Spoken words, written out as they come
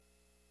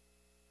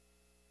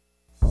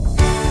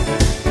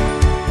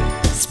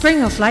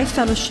Spring of Life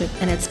Fellowship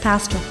and its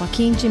pastor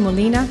Joaquin G.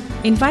 Molina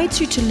invites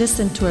you to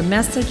listen to a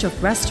message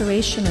of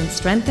restoration and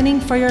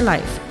strengthening for your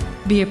life.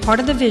 Be a part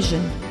of the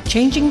vision,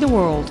 changing the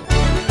world.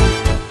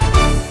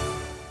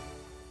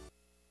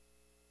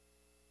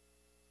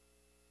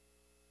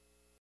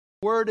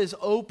 Word is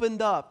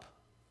opened up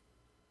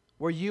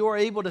where you are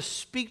able to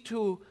speak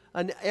to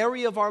an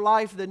area of our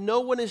life that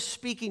no one is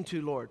speaking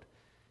to, Lord.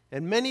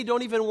 And many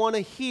don't even want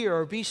to hear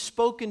or be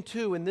spoken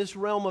to in this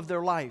realm of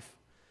their life.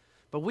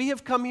 But we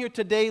have come here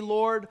today,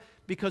 Lord,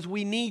 because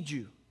we need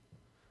you.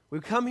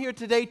 We've come here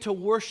today to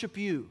worship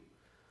you.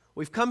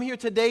 We've come here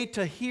today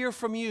to hear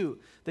from you,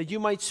 that you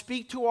might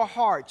speak to our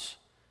hearts,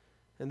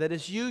 and that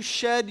as you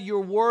shed your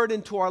word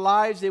into our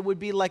lives, it would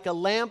be like a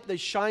lamp that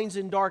shines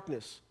in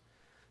darkness,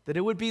 that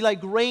it would be like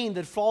rain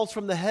that falls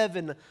from the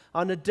heaven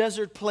on a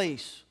desert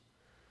place,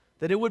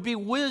 that it would be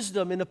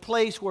wisdom in a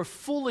place where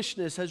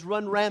foolishness has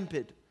run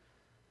rampant.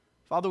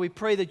 Father, we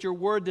pray that your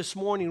word this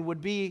morning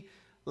would be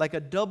like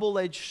a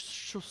double-edged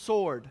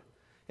sword,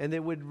 and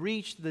it would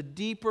reach the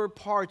deeper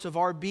parts of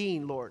our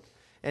being, Lord.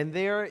 And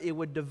there it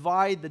would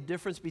divide the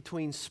difference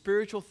between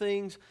spiritual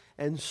things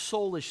and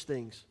soulish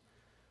things,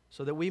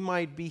 so that we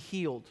might be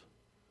healed.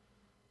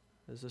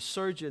 As a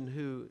surgeon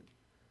who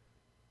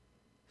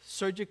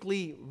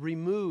surgically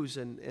removes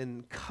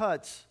and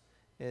cuts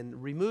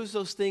and removes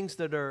those things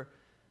that are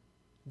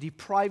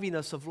depriving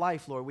us of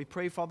life, Lord, we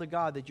pray, Father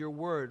God, that your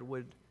word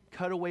would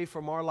cut away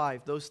from our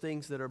life those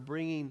things that are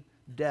bringing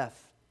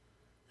death.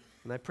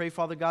 And I pray,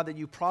 Father God, that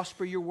you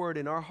prosper your word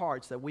in our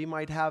hearts, that we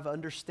might have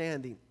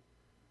understanding,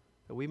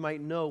 that we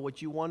might know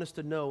what you want us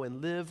to know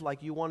and live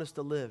like you want us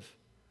to live.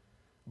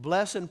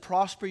 Bless and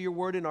prosper your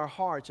word in our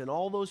hearts, and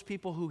all those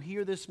people who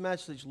hear this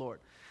message,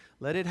 Lord,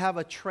 let it have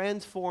a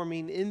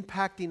transforming,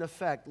 impacting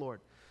effect,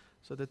 Lord,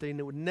 so that they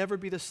would never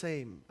be the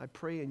same. I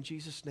pray in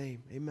Jesus'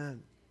 name,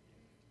 amen.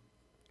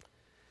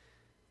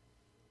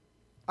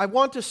 I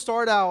want to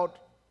start out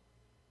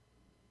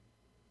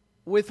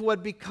with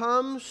what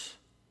becomes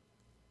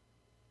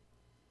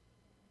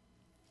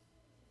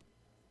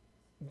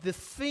the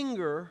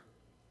finger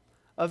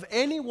of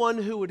anyone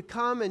who would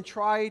come and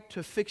try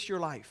to fix your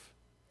life.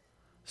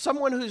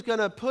 Someone who's going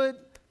to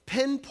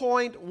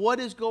pinpoint what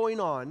is going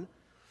on.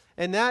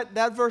 And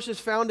that verse is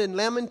found in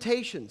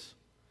Lamentations.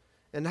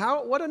 And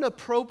what an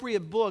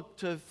appropriate book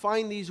to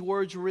find these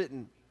words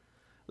written.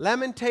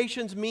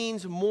 Lamentations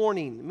means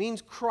mourning,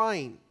 means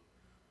crying,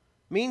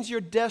 means you're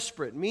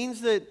desperate,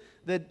 means that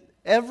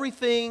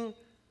everything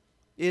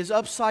is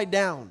upside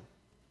down.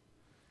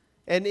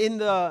 And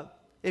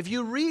if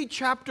you read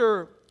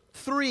chapter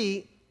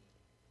 3,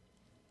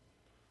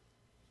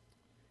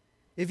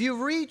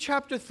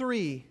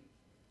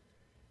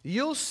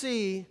 you'll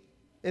see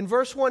in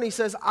verse 1, he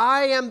says,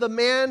 I am the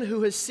man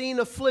who has seen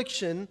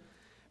affliction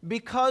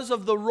because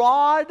of the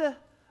rod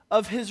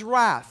of his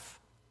wrath.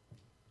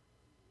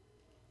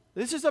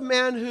 This is a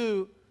man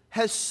who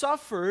has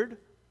suffered.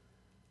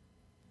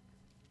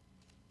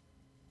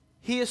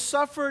 He has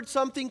suffered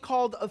something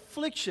called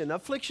affliction.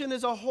 Affliction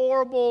is a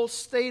horrible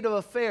state of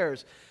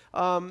affairs.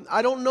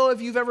 I don't know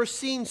if you've ever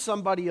seen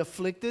somebody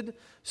afflicted,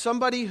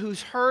 somebody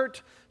who's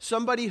hurt,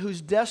 somebody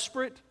who's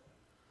desperate.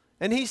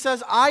 And he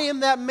says, I am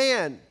that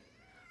man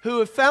who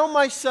have found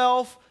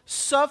myself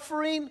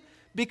suffering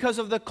because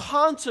of the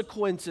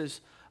consequences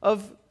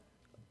of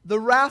the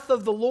wrath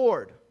of the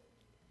Lord.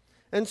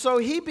 And so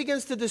he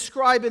begins to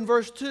describe in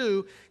verse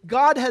 2,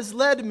 God has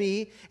led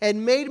me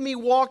and made me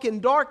walk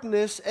in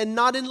darkness and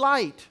not in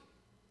light.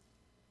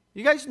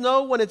 You guys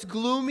know when it's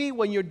gloomy,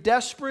 when you're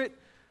desperate,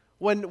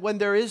 when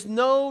there is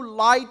no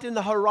light in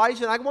the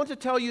horizon? I want to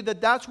tell you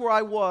that that's where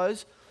I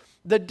was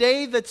the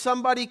day that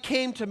somebody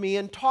came to me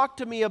and talked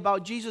to me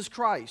about Jesus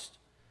Christ.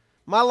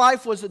 My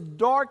life was a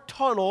dark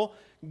tunnel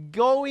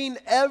going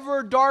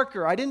ever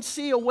darker. I didn't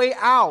see a way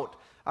out.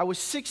 I was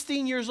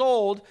 16 years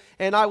old,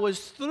 and I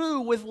was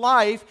through with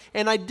life,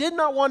 and I did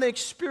not want to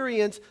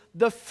experience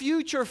the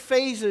future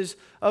phases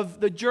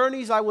of the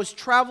journeys I was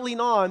traveling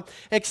on,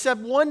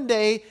 except one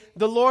day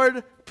the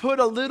Lord put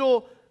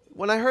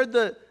when I heard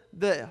the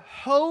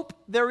hope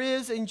there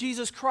is in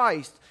Jesus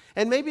Christ.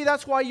 And maybe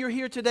that's why you're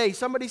here today.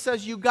 Somebody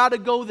says, you got to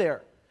go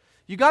there.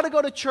 You got to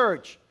go to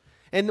church.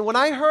 And when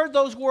I heard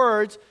those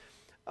words,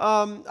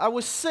 I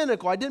was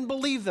cynical. I didn't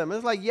believe them. It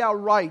was like, yeah,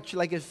 right.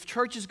 Like if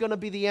church is going to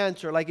be the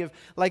answer. Like if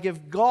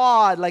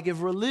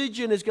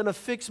religion is going to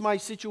fix my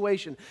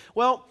situation.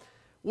 Well,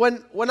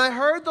 when I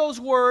heard those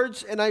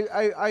words and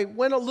I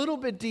went a little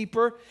bit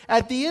deeper,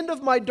 at the end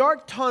of my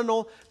dark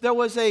tunnel, there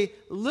was a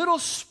little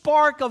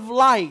spark of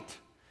light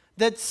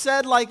that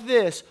said like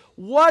this,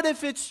 what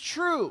if it's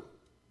true?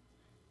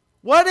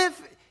 What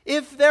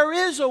if there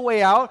is a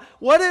way out?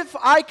 What if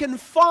I can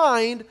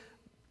find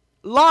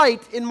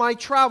light in my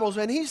travels?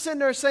 And he's sitting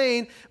there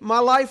saying, my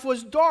life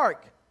was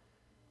dark.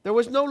 There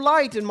was no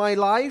light in my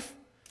life.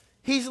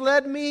 He's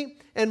led me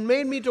and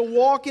made me to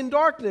walk in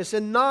darkness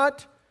and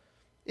not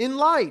in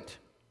light.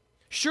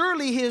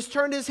 Surely he has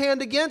turned his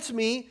hand against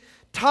me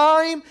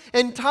time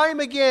and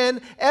time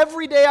again.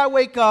 Every day I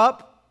wake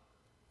up,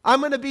 I'm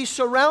going to be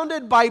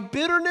surrounded by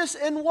bitterness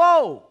and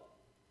woe.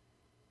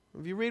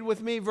 If you read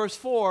with me verse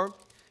 4,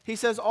 he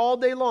says all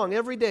day long,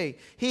 every day,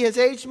 he has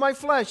aged my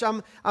flesh.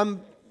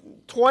 I'm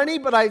 20,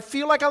 but I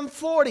feel like I'm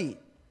 40.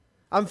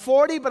 I'm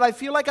 40, but I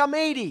feel like I'm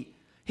 80.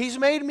 He's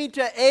made me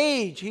to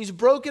age. He's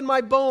broken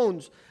my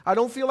bones. I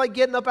don't feel like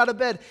getting up out of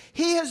bed.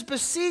 He has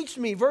besieged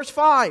me. Verse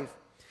 5.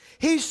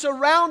 He's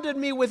surrounded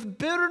me with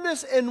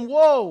bitterness and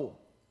woe.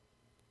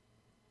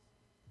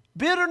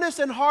 Bitterness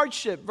and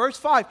hardship. Verse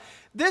 5.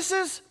 This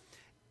is,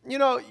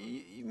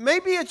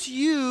 maybe it's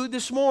you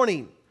this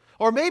morning.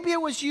 Or maybe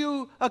it was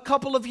you a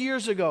couple of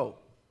years ago.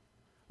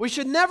 We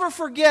should never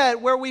forget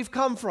where we've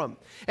come from.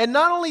 And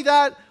not only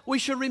that, we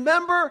should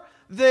remember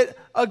that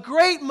a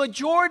great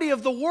majority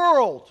of the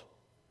world,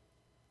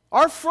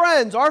 our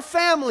friends, our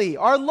family,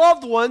 our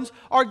loved ones,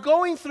 are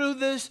going through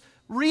this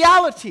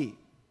reality.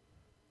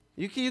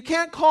 You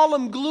can't call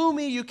them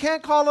gloomy. You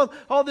can't call them,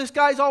 oh, this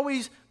guy's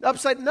always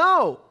upset.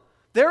 No.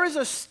 There is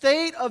a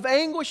state of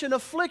anguish and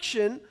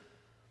affliction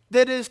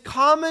that is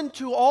common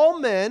to all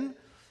men,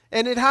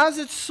 and it has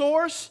its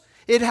source,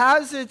 it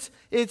has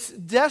its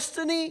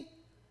destiny,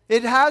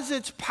 it has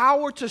its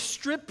power to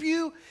strip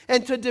you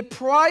and to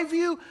deprive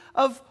you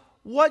of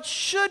what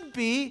should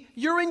be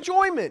your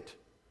enjoyment.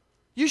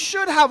 You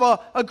should have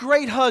a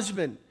great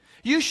husband.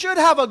 You should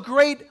have a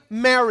great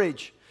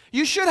marriage.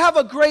 You should have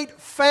a great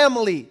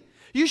family.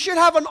 You should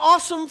have an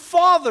awesome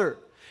father.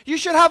 You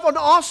should have an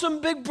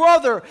awesome big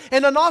brother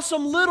and an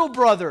awesome little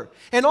brother.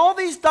 And all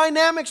these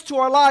dynamics to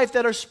our life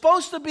that are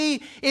supposed to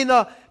be in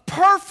a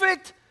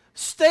perfect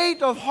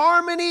state of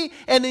harmony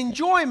and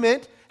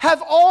enjoyment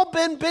have all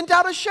been bent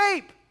out of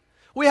shape.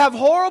 We have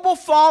horrible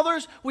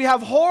fathers, we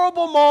have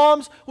horrible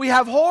moms, we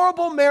have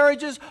horrible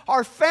marriages.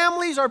 Our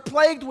families are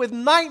plagued with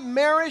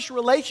nightmarish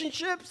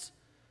relationships.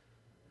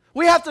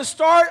 We have to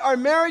start our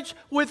marriage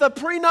with a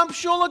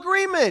prenuptial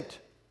agreement.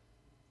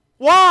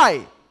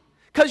 Why?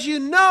 Because you're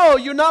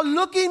not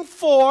looking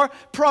for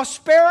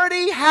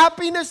prosperity,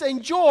 happiness,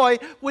 and joy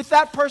with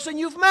that person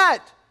you've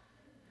met.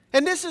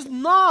 And this is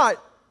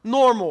not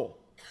normal.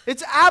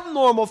 It's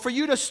abnormal for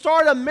you to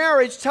start a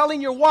marriage telling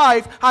your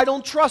wife, I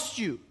don't trust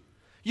you.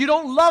 You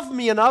don't love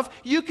me enough.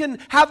 You can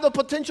have the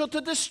potential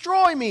to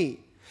destroy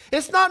me.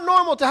 It's not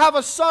normal to have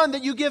a son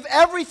that you give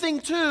everything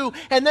to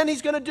and then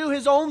he's going to do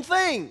his own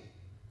thing.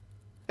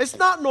 It's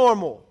not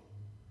normal.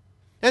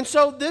 And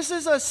so this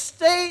is a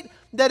state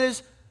that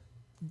is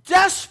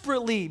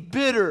desperately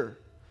bitter,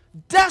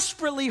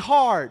 desperately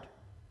hard.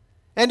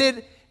 And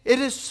it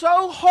is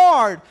so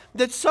hard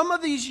that some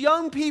of these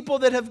young people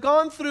that have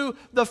gone through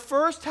the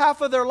first half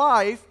of their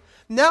life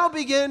now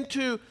begin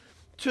to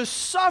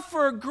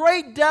suffer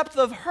great depth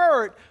of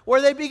hurt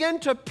where they begin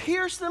to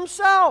pierce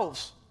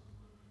themselves.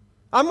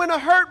 I'm going to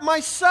hurt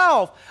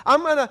myself.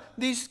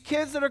 These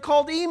kids that are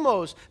called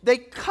emos, they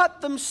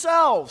cut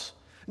themselves.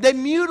 They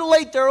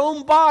mutilate their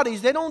own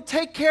bodies. They don't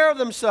take care of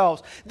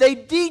themselves. They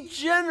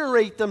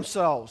degenerate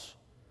themselves.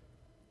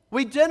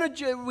 We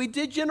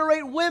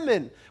degenerate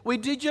women. We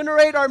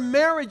degenerate our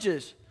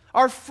marriages,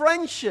 our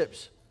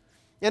friendships.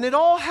 And it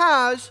all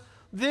has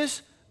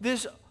this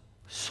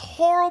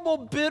horrible,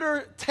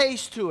 bitter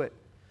taste to it.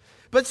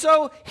 But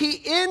so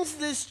he ends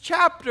this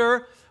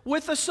chapter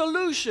with a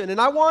solution.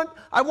 And I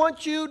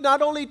want you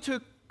not only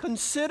to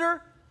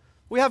consider,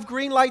 we have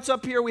green lights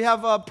up here, we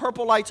have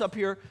purple lights up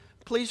here.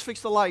 Please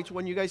fix the lights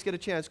when you guys get a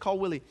chance. Call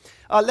Willie.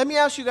 Let me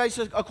ask you guys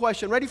a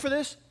question. Ready for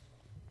this?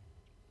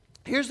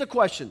 Here's the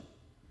question.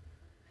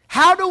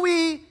 How do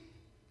we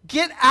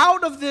get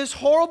out of this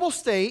horrible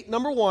state,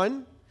 number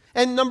one?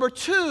 And number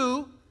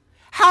two,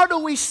 how do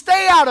we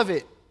stay out of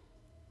it?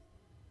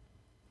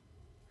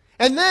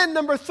 And then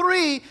number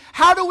three,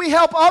 how do we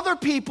help other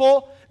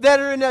people that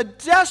are in a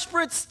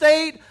desperate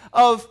state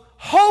of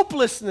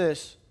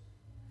hopelessness?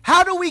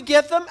 How do we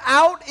get them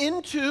out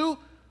into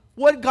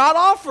what God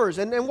offers?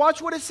 And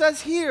watch what it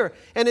says here.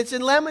 And it's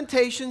in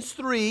Lamentations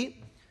 3.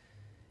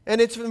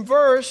 And it's in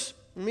verse,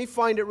 let me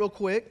find it real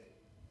quick.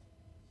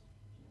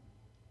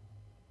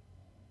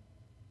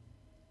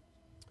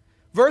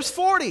 Verse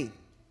 40.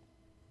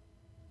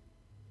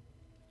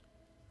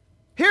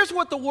 Here's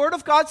what the Word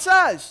of God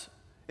says.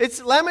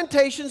 It's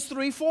Lamentations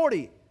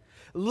 3:40.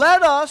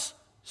 Let us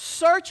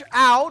search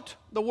out,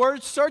 the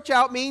word search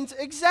out means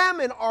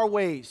examine our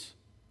ways.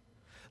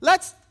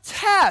 Let's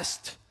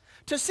test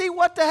to see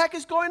what the heck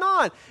is going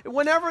on.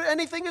 Whenever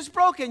anything is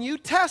broken, you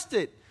test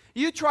it.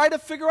 You try to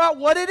figure out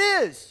what it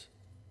is.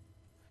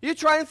 You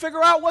try and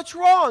figure out what's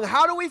wrong.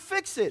 How do we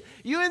fix it?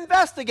 You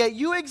investigate,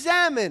 you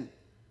examine.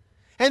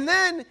 And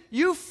then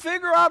you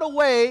figure out a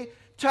way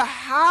to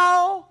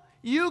how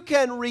you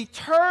can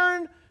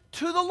return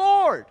to the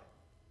Lord.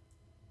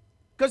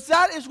 Because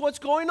that is what's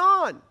going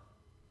on.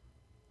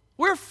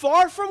 We're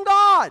far from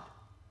God.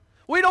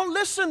 We don't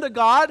listen to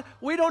God.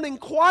 We don't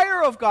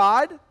inquire of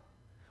God.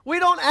 We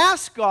don't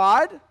ask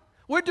God.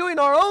 We're doing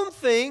our own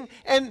thing,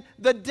 and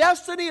the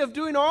destiny of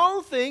doing our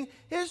own thing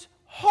is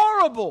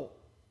horrible.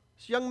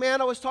 This young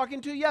man I was talking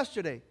to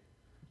yesterday,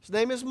 his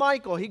name is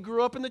Michael. He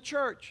grew up in the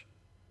church.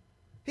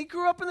 He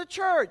grew up in the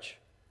church.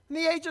 In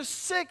the age of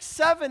 6,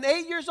 7,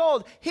 8 years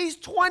old. He's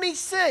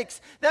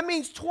 26. That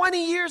means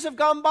 20 years have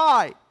gone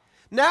by.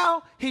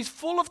 Now he's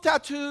full of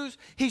tattoos.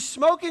 He's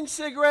smoking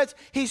cigarettes.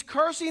 He's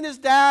cursing his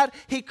dad.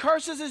 He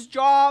curses his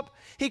job.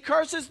 He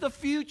curses the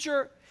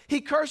future.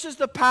 He curses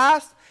the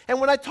past.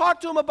 And when I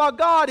talk to him about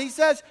God, he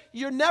says,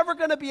 you're never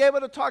going to be able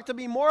to talk to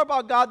me more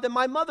about God than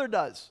my mother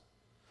does.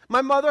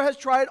 My mother has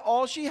tried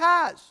all she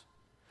has.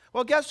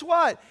 Well, guess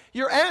what?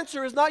 Your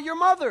answer is not your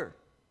mother.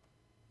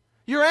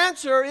 Your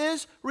answer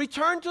is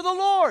return to the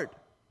Lord.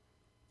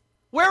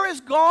 Where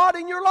is God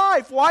in your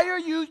life? Why are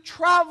you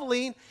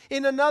traveling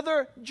in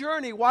another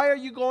journey? Why are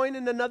you going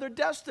in another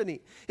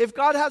destiny? If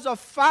God has a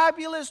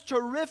fabulous,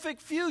 terrific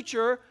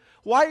future,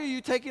 why are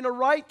you taking a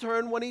right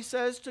turn when he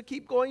says to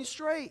keep going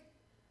straight?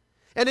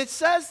 And it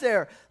says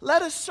there,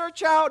 let us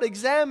search out,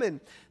 examine.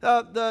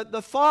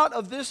 The thought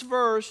of this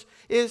verse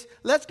is,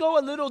 let's go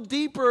a little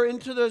deeper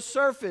into the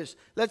surface.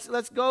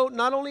 Let's go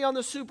not only on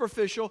the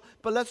superficial,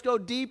 but let's go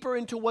deeper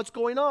into what's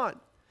going on.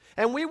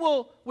 And we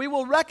will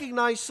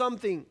recognize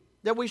something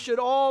that we should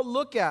all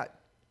look at.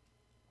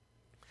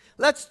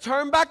 Let's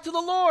turn back to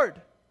the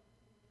Lord.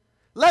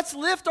 Let's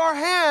lift our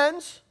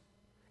hands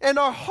and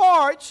our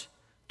hearts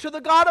to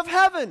the God of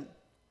heaven.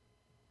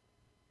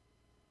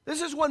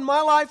 This is when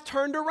my life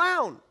turned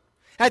around.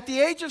 At the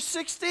age of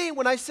 16,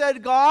 when I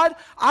said, God,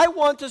 I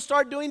want to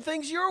start doing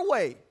things your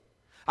way.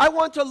 I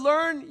want to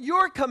learn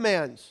your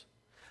commands.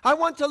 I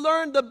want to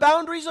learn the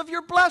boundaries of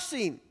your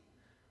blessing.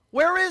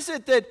 Where is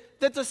it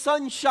that the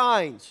sun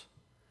shines?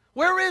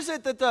 Where is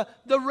it that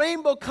the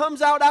rainbow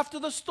comes out after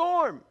the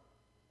storm?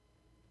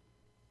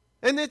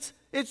 And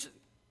it's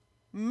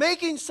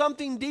making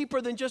something deeper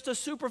than just a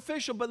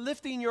superficial, but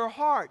lifting your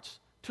hearts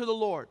to the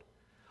Lord.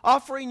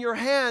 Offering your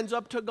hands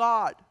up to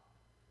God.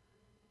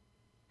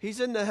 He's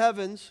in the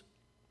heavens.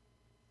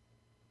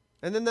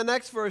 And then the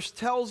next verse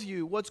tells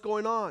you what's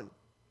going on.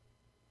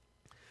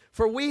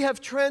 For we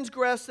have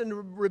transgressed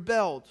and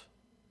rebelled.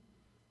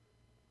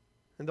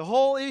 And the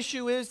whole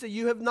issue is that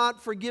you have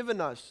not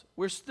forgiven us.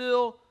 We're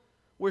still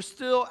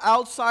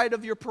outside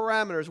of your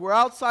parameters. We're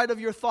outside of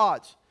your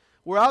thoughts.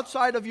 We're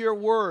outside of your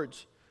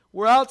words.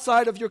 We're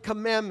outside of your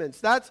commandments.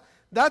 That's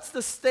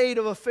the state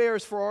of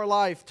affairs for our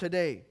life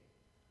today.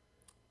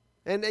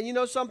 And you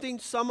know something?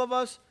 Some of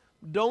us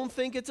don't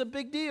think it's a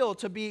big deal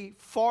to be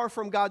far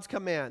from God's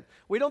command.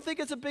 We don't think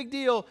it's a big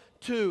deal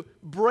to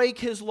break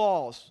his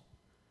laws.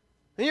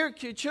 And your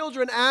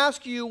children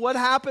ask you what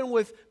happened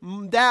with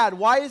dad.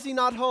 Why is he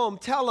not home?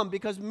 Tell them,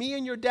 because me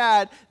and your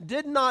dad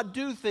did not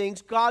do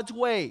things God's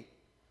way.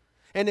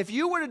 And if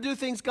you were to do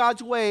things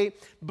God's way,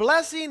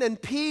 blessing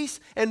and peace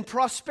and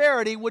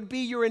prosperity would be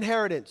your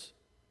inheritance.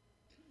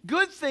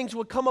 Good things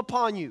would come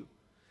upon you,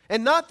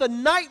 and not the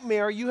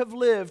nightmare you have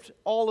lived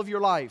all of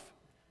your life.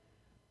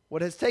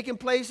 What has taken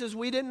place is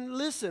we didn't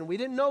listen. We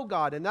didn't know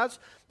God. And that's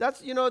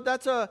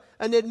an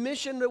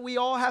admission that we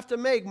all have to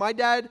make. My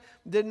dad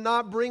did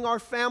not bring our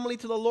family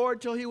to the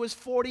Lord till he was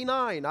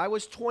 49. I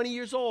was 20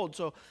 years old.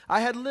 So I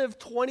had lived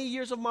 20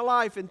 years of my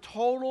life in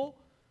total,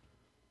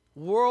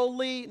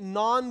 worldly,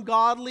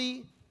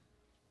 non-godly,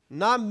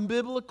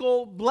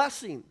 non-biblical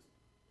blessing.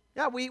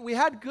 Yeah, we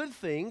had good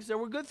things. There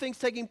were good things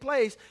taking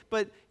place.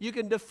 But you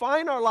can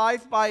define our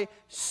life by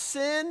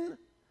sin.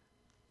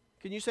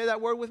 Can you say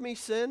that word with me?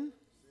 Sin?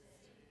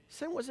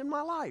 Sin was in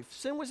my life.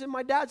 Sin was in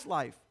my dad's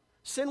life.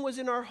 Sin was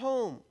in our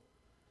home.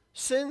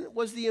 Sin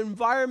was the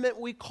environment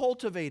we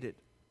cultivated.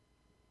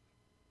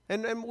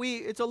 And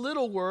it's a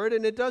little word,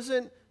 and it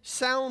doesn't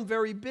sound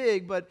very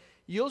big, but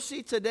you'll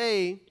see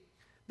today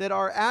that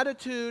our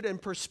attitude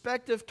and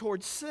perspective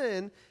towards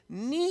sin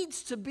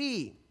needs to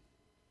be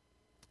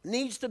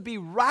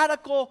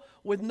radical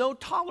with no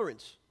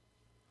tolerance.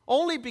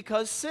 Only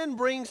because sin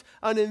brings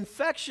an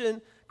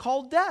infection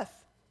called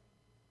death,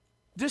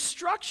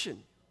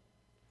 destruction.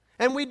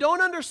 And we don't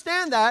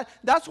understand that.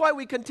 That's why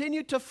we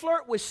continue to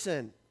flirt with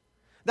sin.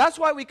 That's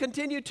why we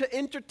continue to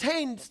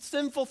entertain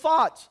sinful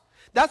thoughts.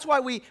 That's why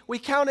we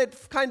count it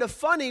kind of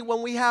funny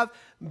when we have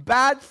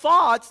bad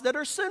thoughts that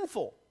are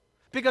sinful.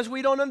 Because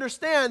we don't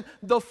understand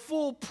the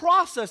full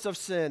process of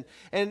sin.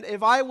 And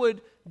if I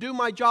would do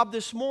my job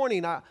this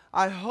morning,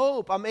 I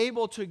hope I'm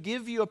able to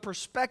give you a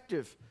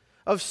perspective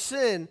of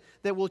sin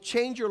that will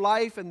change your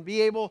life and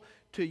be able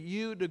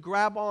to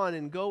grab on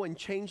and go and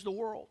change the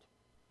world.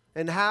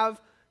 And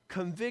have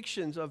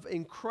convictions of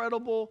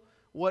incredible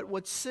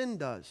what sin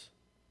does.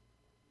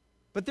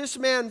 But this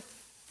man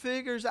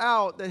figures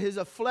out that his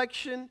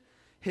affliction,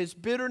 his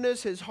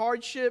bitterness, his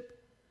hardship,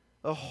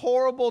 a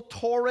horrible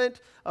torrent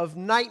of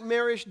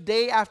nightmarish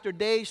day after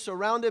day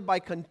surrounded by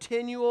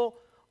continual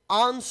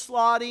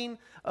onslaughting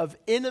of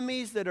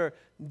enemies that are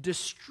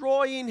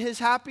destroying his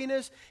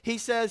happiness, he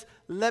says,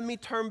 let me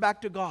turn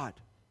back to God.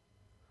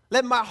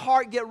 Let my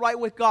heart get right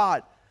with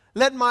God.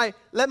 Let my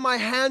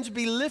hands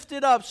be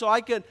lifted up so I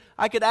could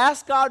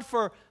ask God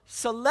for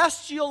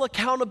celestial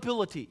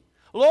accountability.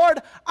 Lord,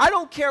 I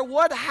don't care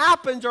what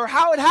happens or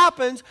how it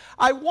happens.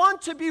 I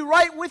want to be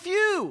right with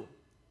you.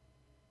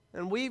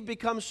 And we've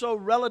become so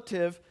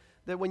relative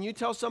that when you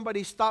tell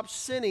somebody stop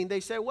sinning, they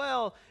say,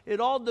 well, it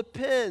all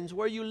depends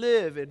where you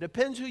live. It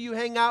depends who you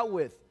hang out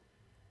with.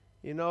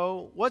 You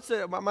know,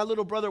 my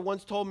little brother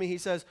once told me, he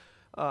says,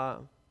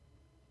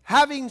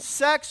 having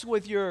sex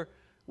with your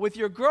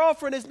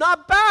girlfriend is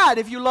not bad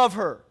if you love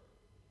her.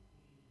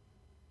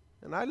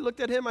 And I looked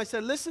at him, I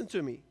said, listen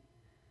to me.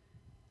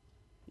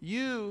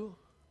 You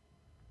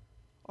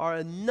are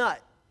a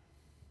nut.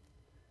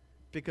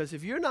 Because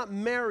if you're not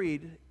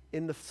married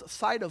in the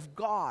sight of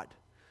God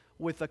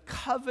with a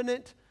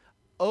covenant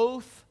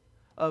oath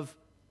of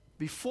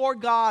before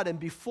God and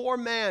before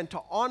man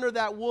to honor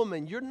that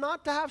woman, you're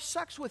not to have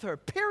sex with her,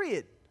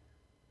 period.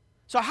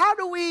 So how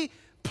do we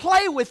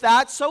play with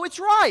that so it's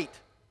right?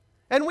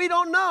 And we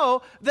don't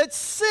know that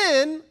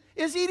sin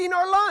is eating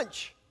our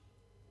lunch.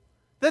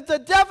 That the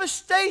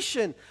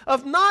devastation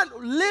of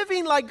not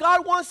living like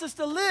God wants us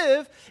to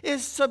live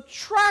is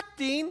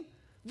subtracting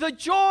the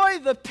joy,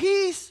 the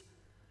peace,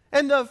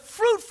 and the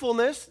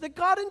fruitfulness that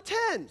God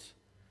intends.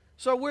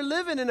 So we're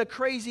living in a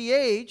crazy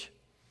age.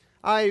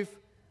 I've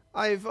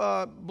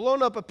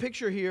blown up a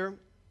picture here.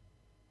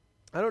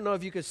 I don't know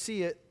if you can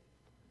see it.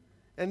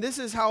 And this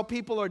is how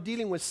people are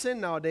dealing with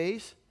sin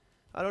nowadays.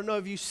 I don't know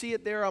if you see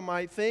it there on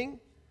my thing.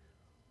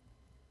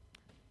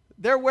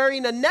 They're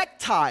wearing a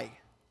necktie.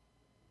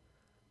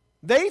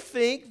 They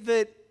think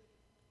that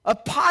a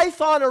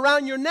python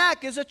around your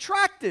neck is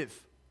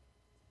attractive.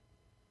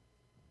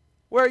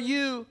 Where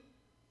you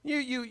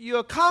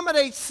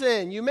accommodate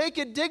sin, you make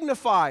it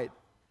dignified.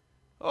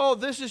 Oh,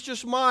 this is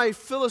just my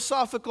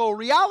philosophical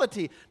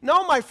reality.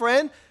 No, my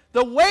friend,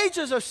 the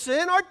wages of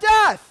sin are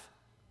death.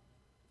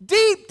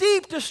 Deep,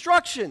 deep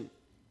destruction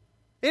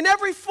in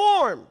every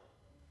form.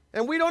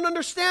 And we don't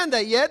understand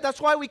that yet.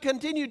 That's why we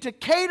continue to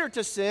cater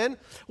to sin.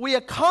 We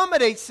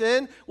accommodate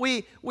sin.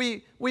 We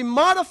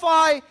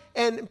modify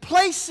and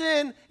place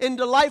sin in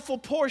delightful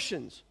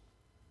portions.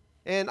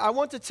 And I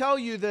want to tell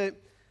you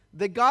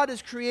that God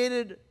has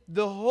created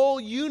the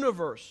whole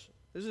universe.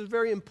 This is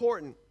very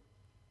important.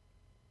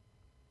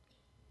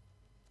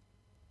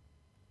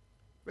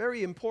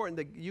 Very important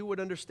that you would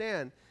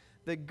understand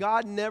that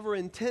God never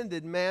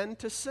intended man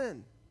to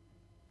sin.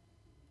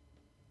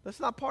 That's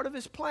not part of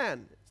his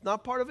plan. It's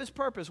not part of his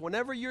purpose.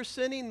 Whenever you're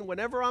sinning,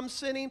 whenever I'm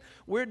sinning,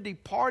 we're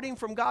departing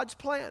from God's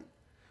plan.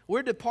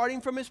 We're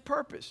departing from his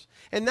purpose.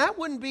 And that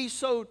wouldn't be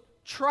so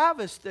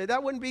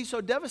that wouldn't be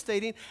so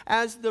devastating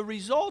as the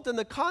result and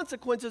the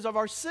consequences of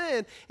our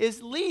sin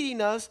is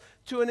leading us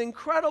to an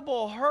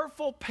incredible,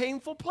 hurtful,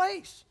 painful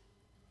place.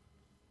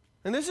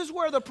 And this is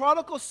where the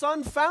prodigal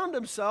son found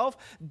himself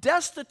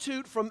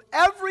destitute from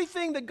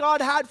everything that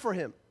God had for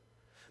him.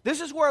 This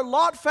is where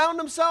Lot found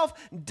himself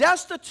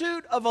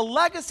destitute of a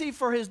legacy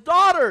for his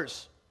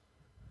daughters,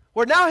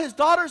 where now his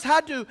daughters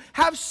had to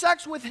have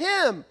sex with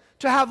him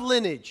to have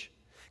lineage.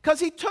 Because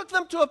he took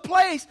them to a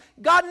place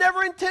God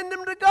never intended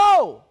him to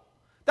go.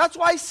 That's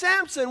why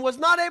Samson was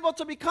not able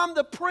to become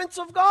the prince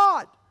of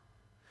God.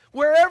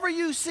 Wherever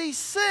you see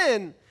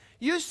sin,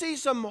 you see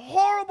some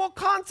horrible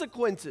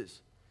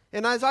consequences.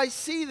 And as I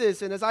see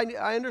this and as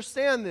I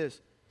understand this,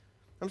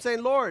 I'm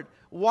saying, Lord,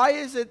 why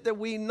is it that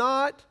we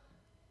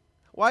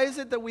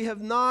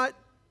have not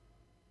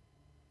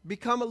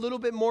become a little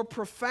bit more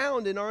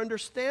profound in our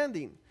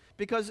understanding?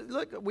 Because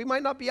look, we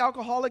might not be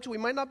alcoholics, we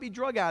might not be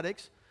drug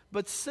addicts,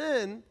 but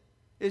sin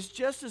is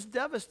just as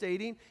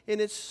devastating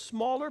in its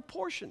smaller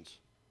portions.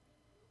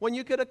 When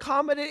you could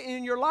accommodate it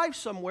in your life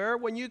somewhere,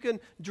 when you can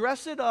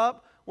dress it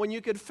up, when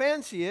you could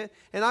fancy it,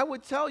 and I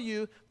would tell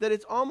you that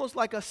it's almost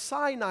like a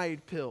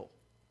cyanide pill.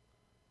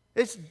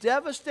 It's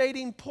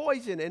devastating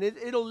poison, and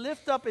it'll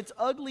lift up its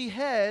ugly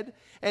head,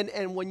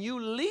 and when you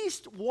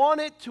least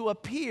want it to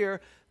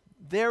appear,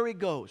 there it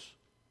goes.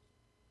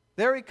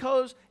 There it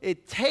goes.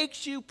 It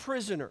takes you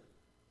prisoner.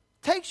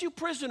 Takes you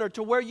prisoner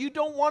to where you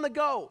don't want to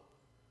go.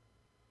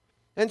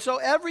 And so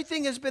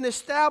everything has been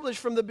established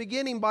from the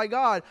beginning by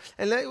God.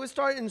 And let us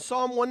start in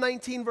Psalm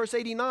 119, verse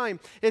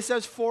 89. It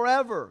says,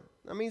 forever.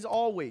 That means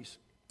always.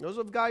 Those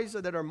of guys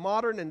that are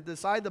modern and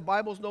decide the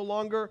Bible's no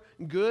longer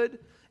good,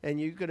 and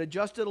you could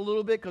adjust it a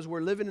little bit because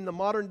we're living in the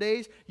modern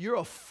days, you're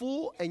a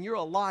fool and you're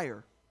a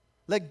liar.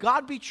 Let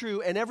God be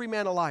true and every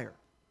man a liar.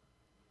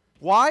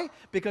 Why?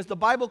 Because the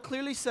Bible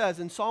clearly says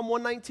in Psalm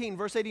 119,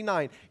 verse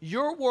 89,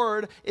 your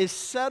word is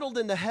settled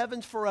in the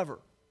heavens forever.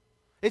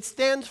 It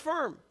stands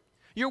firm.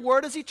 Your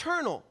word is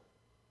eternal.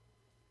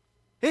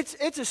 It's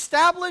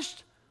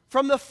established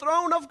from the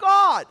throne of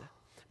God.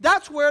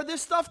 That's where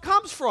this stuff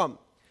comes from.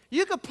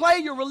 You could play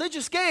your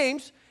religious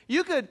games.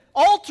 You could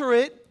alter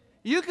it.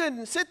 You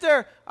can sit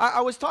there.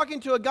 I was talking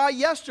to a guy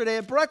yesterday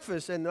at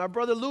breakfast, and our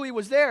brother Louis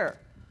was there.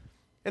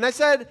 And I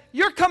said,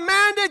 you're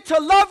commanded to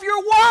love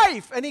your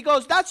wife. And he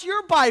goes, that's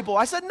your Bible.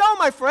 I said, no,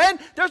 my friend,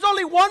 there's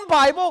only one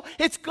Bible.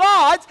 It's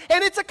God's,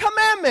 and it's a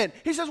commandment.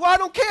 He says, well, I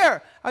don't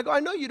care. I go,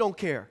 I know you don't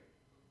care.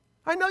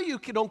 I know you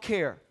don't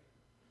care.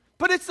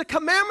 But it's the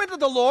commandment of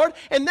the Lord,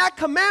 and that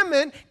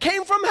commandment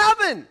came from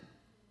heaven.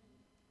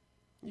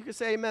 You can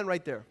say amen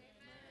right there.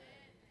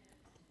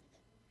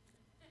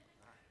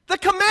 The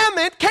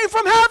commandment came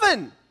from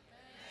heaven.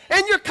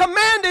 And you're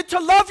commanded to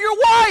love your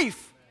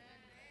wife.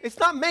 It's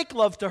not make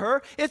love to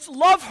her, it's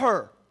love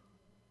her.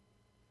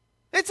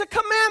 It's a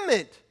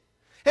commandment.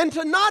 And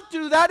to not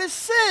do that is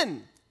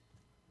sin.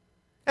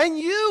 And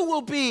you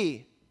will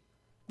be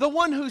the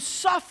one who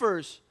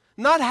suffers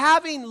not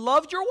having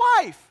loved your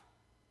wife.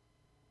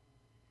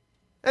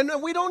 And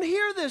we don't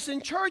hear this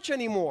in church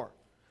anymore.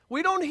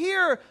 We don't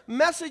hear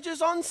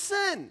messages on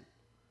sin.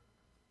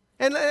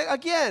 And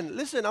again,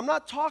 listen, I'm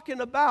not talking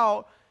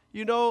about,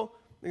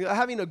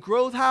 having a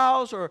growth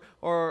house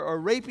or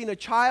raping a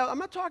child. I'm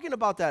not talking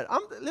about that.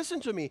 Listen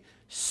to me.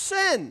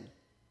 Sin.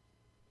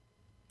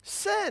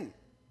 Sin.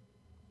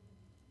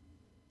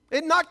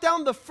 It knocked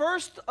down the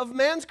first of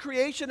man's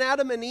creation,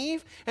 Adam and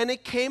Eve, and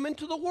it came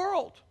into the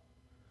world.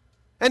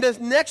 And as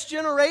next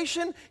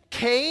generation,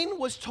 Cain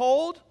was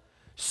told,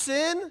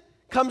 sin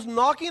comes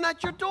knocking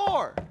at your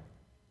door.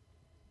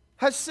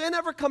 Has sin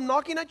ever come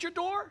knocking at your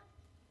door?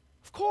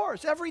 Of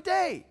course, every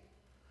day.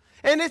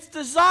 And its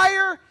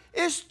desire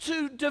is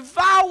to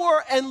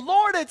devour and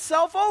lord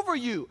itself over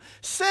you.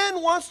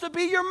 Sin wants to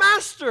be your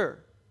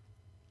master.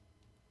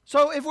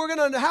 So if we're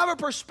going to have a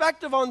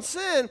perspective on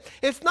sin,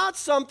 it's not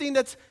something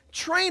that's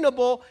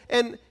trainable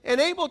and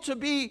able to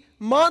be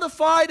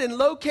modified and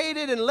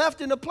located and left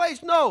in a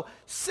place. No,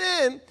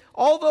 sin,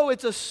 although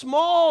it's a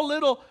small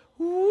little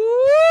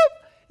whoop,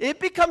 it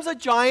becomes a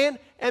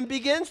giant and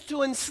begins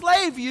to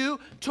enslave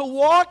you to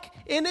walk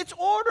in its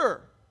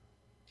order.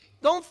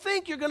 Don't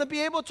think you're going to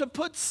be able to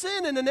put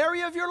sin in an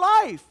area of your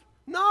life.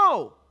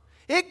 No,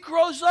 it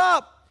grows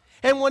up.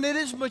 And when it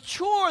is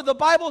mature, the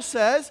Bible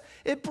says,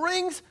 it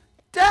brings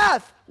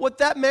death. What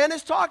that man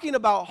is talking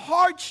about,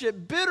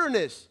 hardship,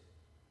 bitterness,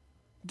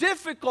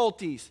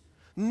 difficulties,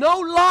 no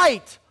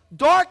light,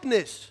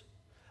 darkness,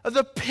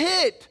 the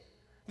pit,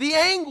 the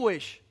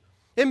anguish.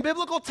 In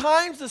biblical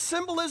times, the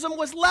symbolism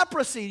was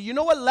leprosy. You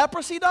know what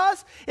leprosy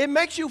does? It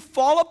makes you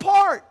fall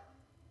apart.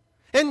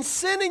 And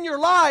sin in your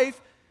life,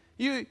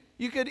 you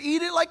could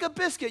eat it like a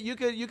biscuit. You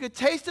could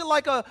taste it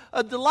like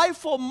a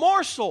delightful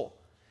morsel.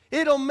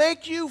 It'll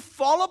make you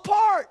fall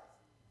apart.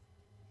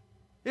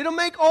 It'll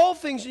make all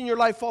things in your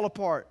life fall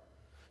apart.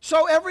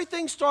 So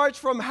everything starts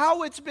from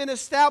how it's been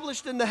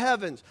established in the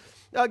heavens.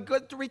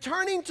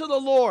 Returning to the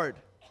Lord,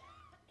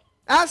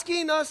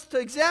 asking us to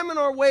examine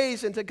our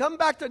ways and to come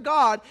back to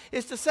God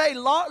is to say,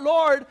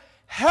 Lord,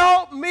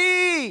 help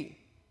me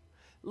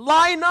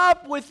line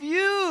up with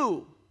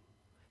you.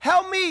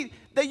 Help me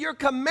that your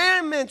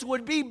commandments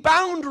would be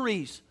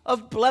boundaries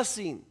of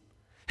blessing.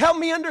 Help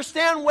me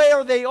understand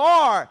where they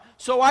are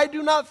so I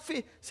do not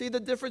see the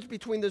difference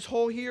between this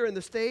hole here and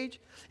the stage.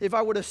 If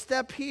I were to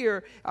step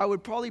here, I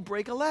would probably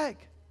break a leg.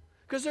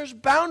 Because there's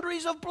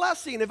boundaries of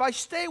blessing. If I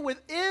stay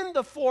within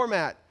the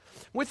format,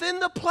 within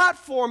the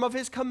platform of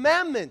his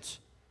commandments,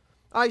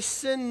 I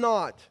sin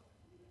not.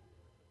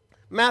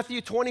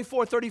 Matthew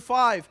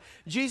 24:35,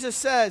 Jesus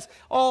says,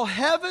 all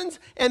heavens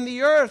and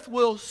the earth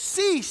will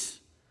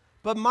cease,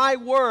 but my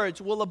words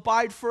will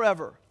abide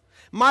forever.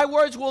 My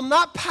words will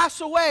not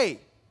pass away.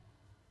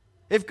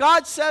 If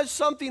God says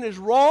something is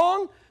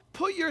wrong,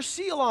 put your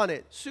seal on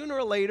it. Sooner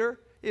or later,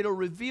 it'll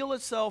reveal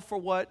itself for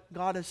what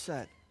God has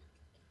said.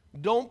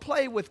 Don't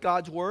play with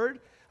God's word.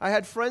 I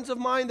had friends of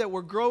mine that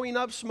were growing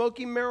up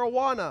smoking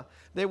marijuana.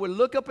 They would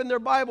look up in their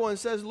Bible and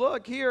says,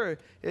 look here,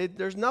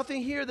 there's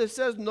nothing here that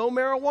says no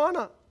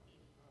marijuana.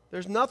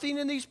 There's nothing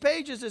in these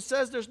pages that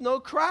says there's no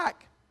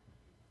crack.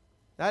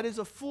 That is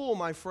a fool,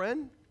 my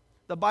friend.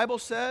 The Bible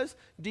says,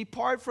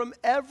 depart from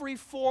every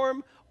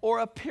form or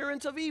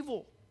appearance of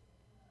evil.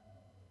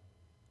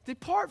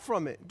 Depart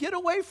from it. Get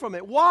away from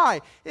it.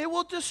 Why? It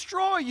will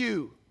destroy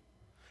you.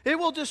 It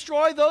will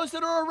destroy those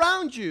that are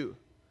around you.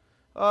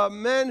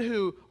 Men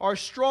who are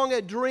strong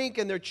at drink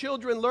and their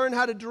children learn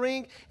how to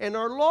drink and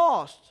are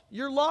lost.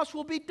 Your loss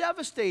will be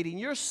devastating.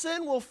 Your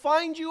sin will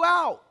find you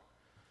out.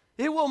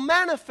 It will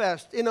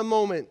manifest in a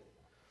moment.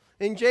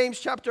 In James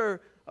chapter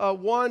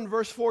 1,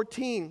 verse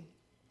 14,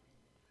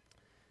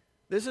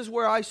 this is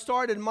where I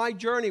started my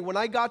journey when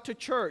I got to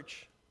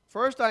church.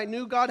 First, I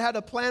knew God had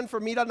a plan for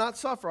me to not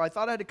suffer. I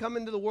thought I had to come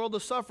into the world to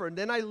suffer. And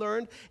then I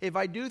learned if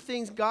I do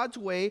things God's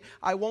way,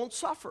 I won't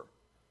suffer.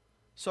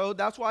 So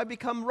that's why I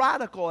become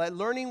radical at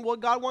learning what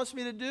God wants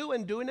me to do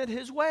and doing it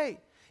His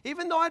way,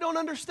 even though I don't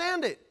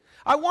understand it.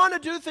 I want to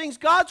do things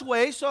God's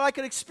way so I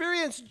can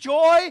experience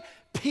joy,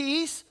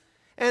 peace,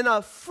 and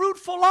a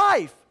fruitful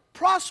life,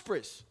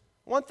 prosperous.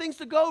 I want things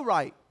to go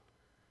right.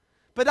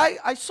 But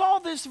I saw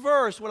this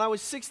verse when I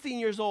was 16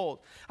 years old.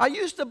 I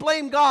used to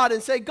blame God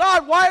and say,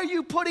 God, why are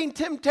you putting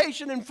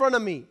temptation in front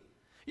of me?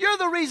 You're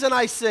the reason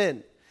I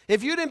sin.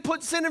 If you didn't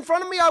put sin in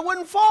front of me, I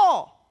wouldn't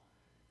fall.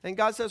 And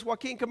God says,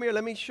 Joaquin, come here,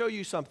 let me show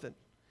you something.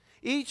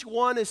 Each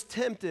one is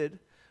tempted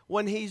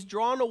when he's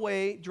dragged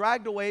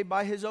away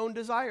by his own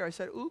desire. I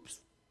said,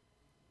 oops.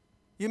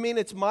 You mean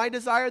it's my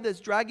desire that's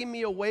dragging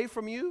me away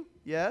from you?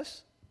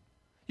 Yes.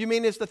 You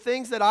mean it's the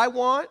things that I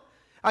want?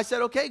 I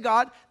said, okay,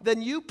 God,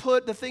 then you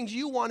put the things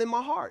you want in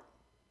my heart.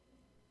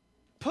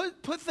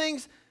 Put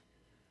things,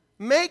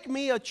 make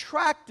me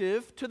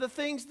attractive to the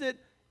things that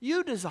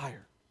you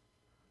desire.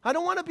 I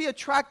don't want to be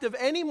attractive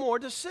anymore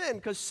to sin,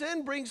 because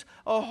sin brings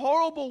a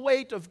horrible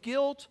weight of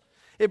guilt.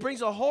 It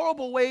brings a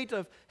horrible weight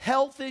of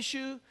health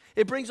issue.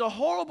 It brings a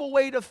horrible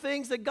weight of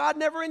things that God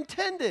never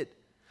intended.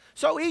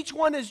 So each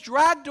one is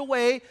dragged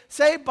away,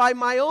 say, by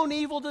my own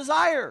evil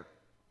desire.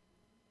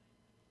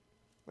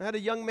 I had a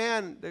young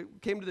man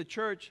that came to the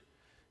church.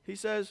 He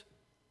says,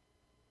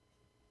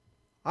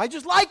 I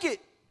just like it.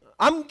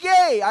 I'm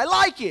gay. I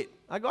like it.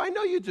 I go, I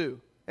know you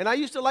do. And I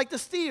used to like to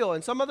steal,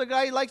 and some other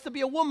guy likes to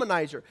be a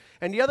womanizer,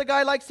 and the other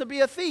guy likes to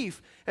be a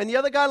thief, and the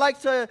other guy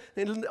likes to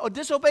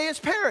disobey his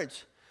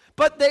parents.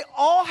 But they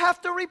all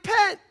have to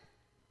repent.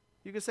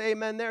 You can say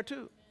amen there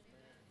too.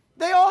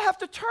 They all have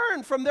to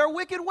turn from their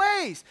wicked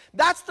ways.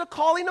 That's the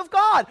calling of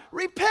God.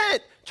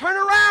 Repent. Turn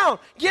around.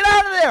 Get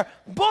out of there.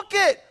 Book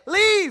it.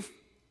 Leave.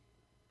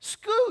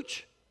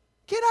 Scooch.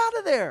 Get out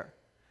of there.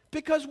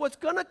 Because what's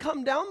going to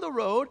come down the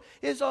road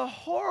is a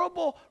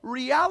horrible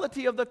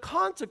reality of the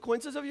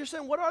consequences of your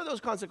sin. What are those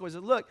consequences?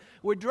 Look,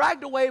 we're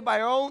dragged away by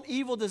our own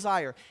evil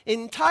desire.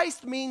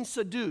 Enticed means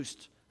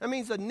seduced. That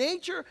means the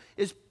nature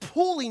is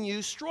pulling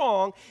you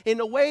strong in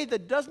a way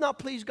that does not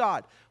please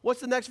God.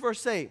 What's the next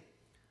verse say?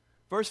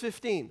 Verse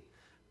 15.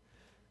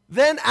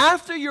 Then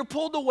after you're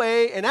pulled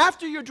away, and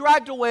after you're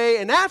dragged away,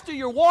 and after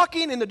you're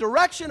walking in the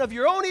direction of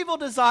your own evil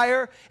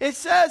desire, it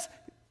says,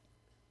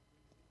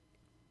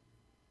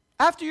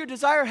 after your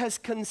desire has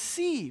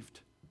conceived,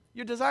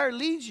 your desire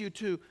leads you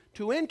to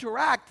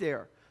interact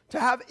there, to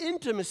have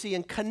intimacy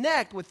and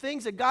connect with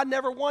things that God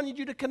never wanted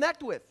you to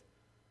connect with.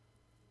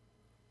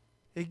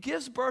 It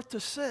gives birth to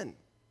sin.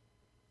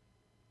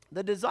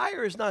 The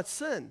desire is not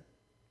sin.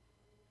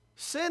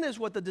 Sin is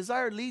what the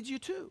desire leads you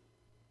to.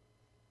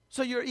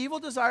 So your evil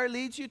desire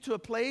leads you to a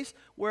place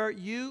where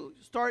you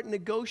start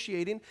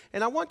negotiating.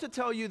 And I want to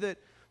tell you that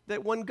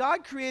when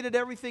God created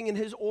everything in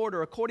His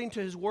order, according to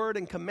His word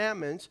and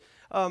commandments,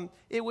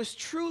 it was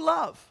true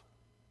love.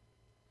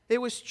 It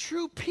was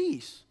true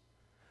peace.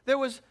 There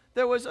was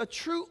a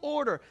true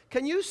order.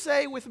 Can you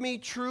say with me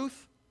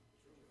truth?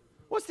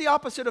 What's the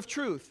opposite of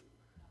truth?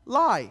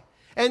 Lie.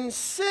 And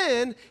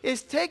sin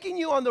is taking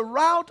you on the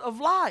route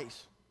of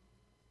lies.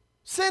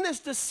 Sin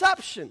is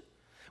deception.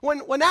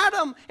 When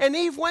Adam and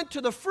Eve went to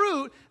the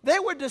fruit, they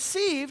were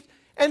deceived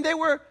and they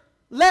were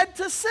led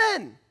to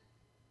sin.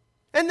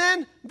 And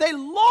then they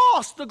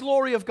lost the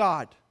glory of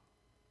God.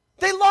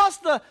 They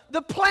lost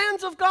the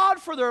plans of God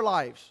for their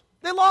lives.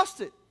 They lost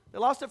it. They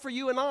lost it for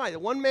you and I.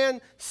 One man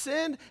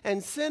sinned,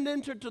 and sin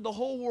entered to the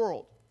whole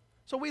world.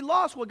 So we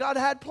lost what God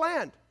had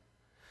planned.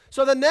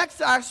 So the next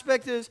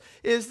aspect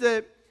is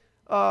that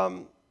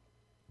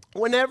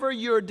whenever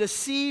you're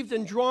deceived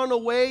and drawn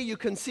away, you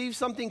conceive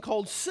something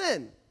called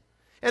sin.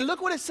 And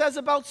look what it says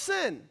about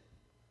sin.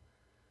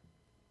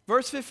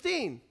 Verse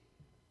 15.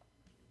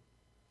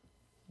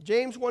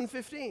 James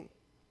 1:15.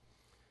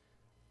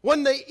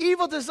 When the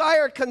evil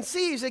desire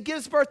conceives, it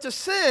gives birth to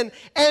sin.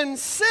 And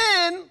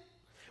sin,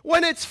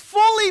 when it's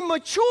fully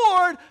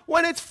matured,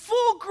 when it's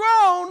full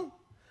grown,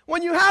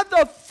 when you have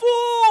the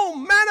full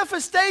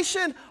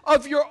manifestation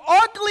of your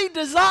ugly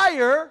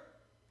desire,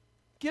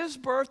 gives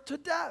birth to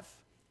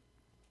death.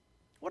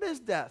 What is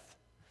death?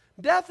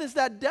 Death is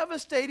that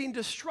devastating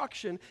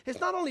destruction. It's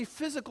not only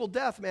physical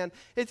death, man.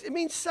 It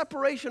means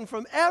separation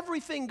from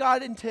everything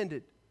God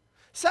intended.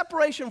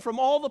 Separation from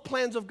all the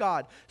plans of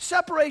God.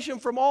 Separation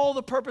from all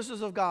the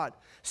purposes of God.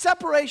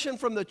 Separation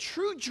from the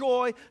true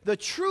joy, the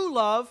true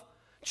love,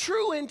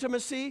 true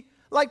intimacy,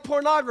 like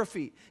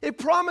pornography. It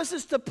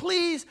promises to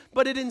please,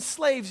 but it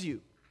enslaves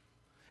you.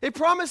 It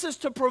promises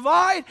to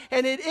provide,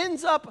 and it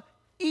ends up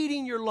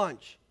eating your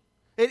lunch.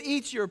 It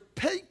eats your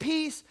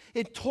peace.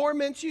 It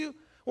torments you.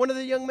 One of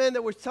the young men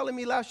that was telling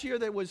me last year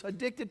that was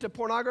addicted to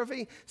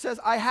pornography says,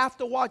 I have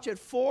to watch it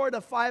 4 to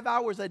 5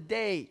 hours a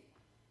day.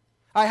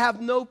 I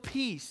have no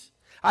peace.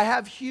 I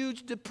have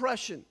huge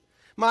depression.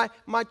 My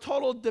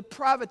total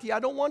depravity. I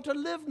don't want to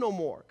live no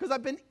more because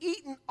I've been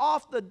eaten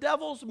off the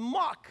devil's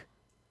muck.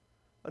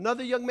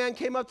 Another young man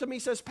came up to me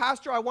and says,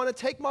 Pastor, I want to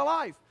take my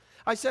life.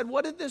 I said,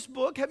 what in this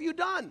book have you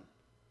done?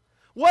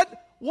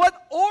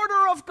 What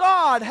order of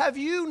God have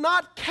you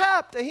not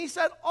kept? And he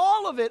said,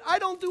 all of it. I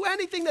don't do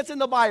anything that's in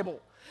the Bible.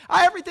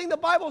 Everything the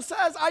Bible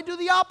says, I do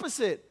the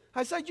opposite.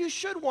 I said, you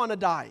should want to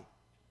die.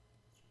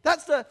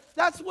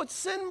 That's what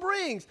sin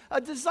brings, a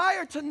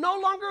desire to no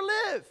longer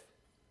live.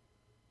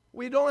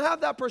 We don't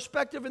have that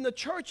perspective in the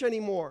church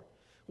anymore.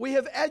 We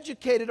have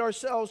educated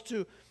ourselves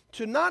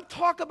to not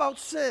talk about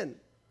sin,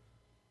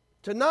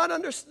 to not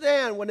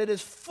understand when it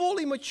is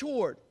fully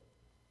matured.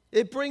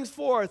 It brings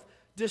forth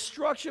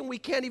destruction we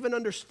can't even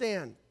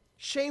understand,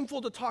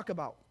 shameful to talk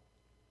about.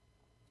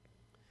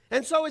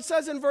 And so it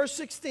says in verse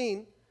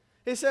 16,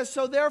 it says,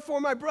 so therefore,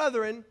 my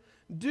brethren,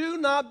 do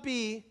not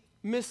be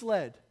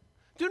misled.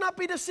 Do not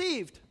be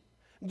deceived.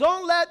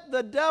 Don't let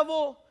the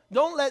devil,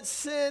 don't let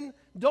sin,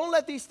 don't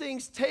let these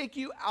things take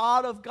you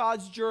out of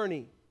God's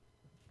journey.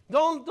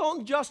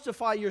 Don't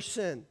justify your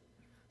sin.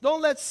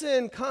 Don't let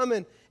sin come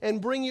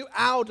and bring you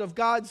out of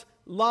God's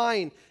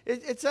line.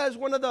 It says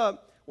one of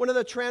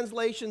the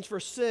translations for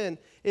sin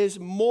is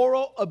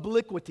moral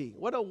obliquity.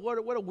 What a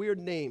weird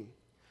name.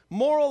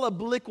 Moral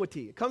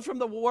obliquity. It comes from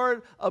the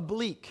word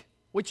oblique,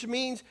 which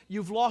means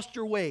you've lost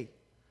your way.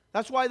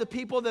 That's why the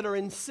people that are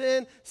in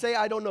sin say,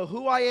 I don't know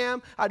who I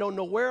am. I don't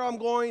know where I'm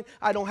going.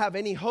 I don't have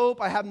any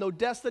hope. I have no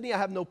destiny. I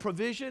have no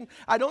provision.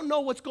 I don't know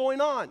what's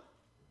going on.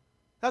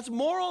 That's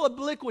moral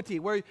obliquity,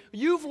 where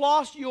you've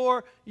lost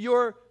your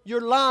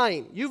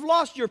line. You've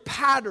lost your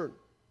pattern.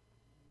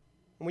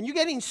 And when you're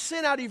getting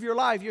sin out of your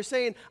life, you're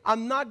saying,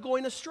 I'm not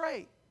going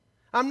astray.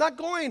 I'm not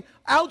going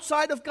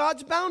outside of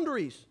God's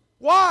boundaries.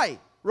 Why?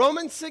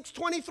 Romans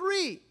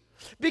 6:23.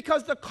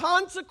 Because the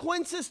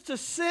consequences to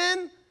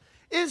sin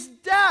is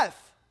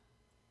death.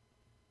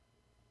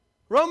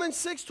 Romans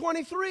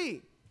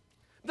 6:23.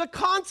 The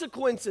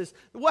consequences,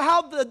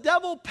 how the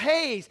devil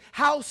pays,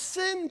 how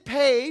sin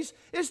pays,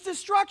 is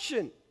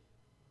destruction.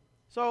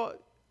 So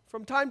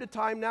from time to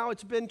time now,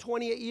 it's been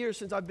 28 years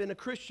since I've been a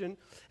Christian,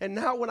 and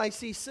now when I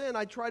see sin,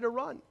 I try to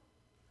run.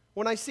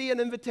 When I see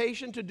an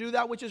invitation to do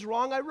that which is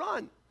wrong, I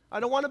run. I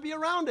don't want to be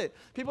around it.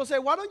 People say,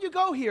 why don't you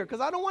go here? Because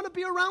I don't want to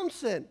be around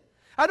sin.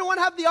 I don't want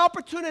to have the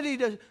opportunity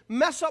to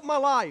mess up my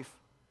life.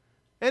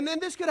 And then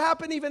this could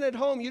happen even at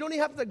home. You don't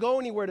even have to go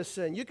anywhere to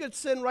sin. You could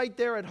sin right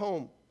there at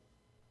home.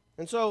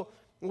 And so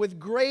with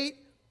great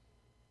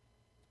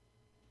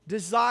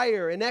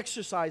desire and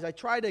exercise, I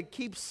try to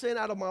keep sin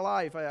out of my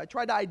life. I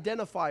try to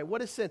identify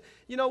what is sin.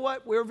 You know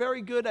what? We're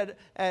very good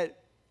at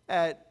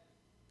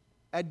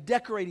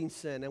decorating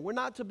sin, and we're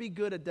not to be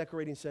good at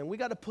decorating sin. We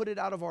got to put it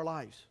out of our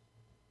lives.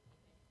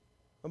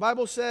 The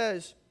Bible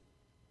says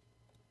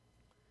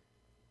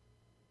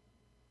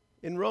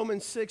in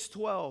Romans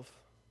 6:12,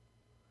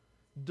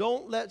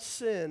 don't let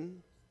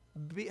sin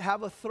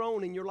have a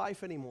throne in your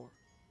life anymore.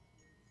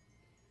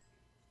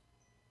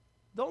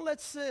 Don't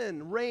let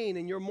sin reign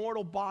in your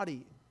mortal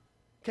body.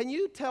 Can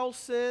you tell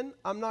sin,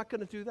 I'm not going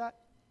to do that?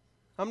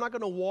 I'm not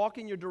going to walk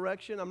in your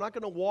direction. I'm not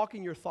going to walk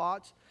in your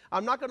thoughts.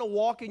 I'm not going to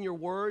walk in your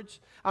words.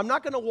 I'm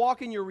not going to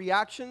walk in your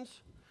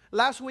reactions.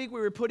 Last week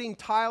we were putting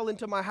tile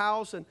into my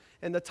house, and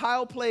the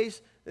tile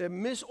place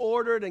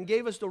misordered and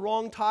gave us the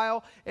wrong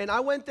tile. And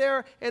I went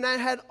there and I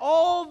had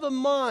all the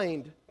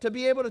mind to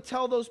be able to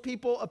tell those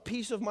people a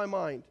piece of my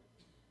mind.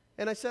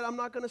 And I said, I'm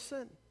not going to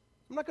sin.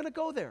 I'm not going to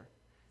go there.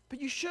 But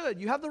you should.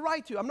 You have the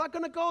right to. I'm not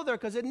going to go there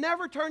because it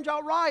never turns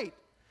out right.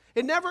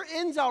 It never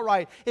ends out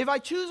right. If I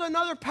choose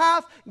another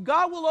path,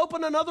 God will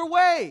open another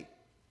way.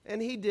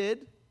 And He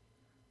did.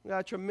 We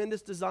got a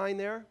tremendous design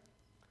there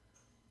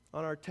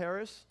on our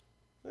terrace.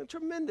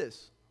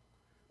 Tremendous.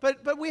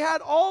 But we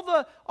had all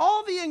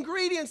the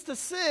ingredients to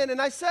sin,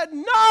 and I said,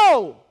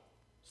 no!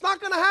 It's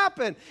not going to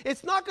happen.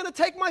 It's not going to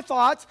take my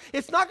thoughts.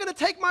 It's not going to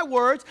take my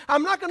words.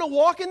 I'm not going to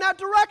walk in that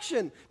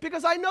direction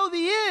because I know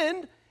the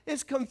end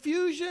is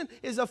confusion,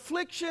 is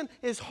affliction,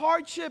 is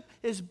hardship,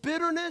 is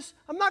bitterness.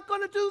 I'm not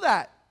going to do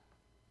that.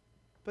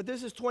 But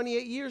this is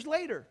 28 years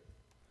later.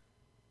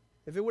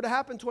 If it would have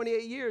happened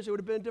 28 years, it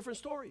would have been a different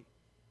story.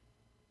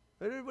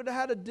 It would have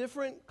had a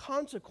different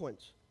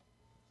consequence.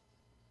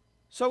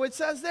 So it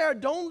says there,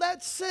 don't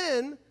let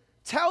sin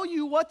tell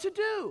you what to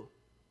do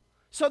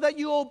so that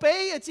you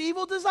obey its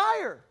evil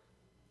desire.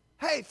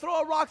 Hey,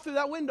 throw a rock through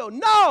that window.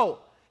 No.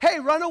 Hey,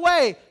 run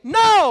away.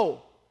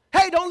 No.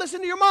 Hey, don't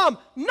listen to your mom.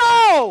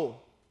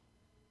 No.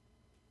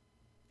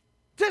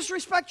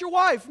 Disrespect your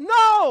wife.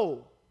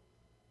 No.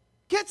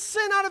 Get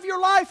sin out of your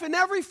life in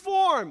every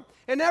form,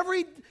 in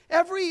every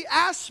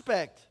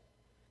aspect,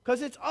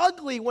 because it's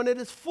ugly when it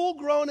is full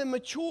grown and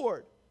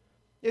matured.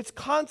 Its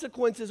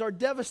consequences are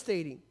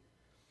devastating.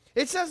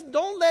 It says,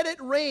 don't let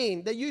it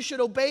reign that you should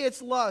obey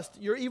its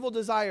lust, your evil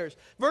desires.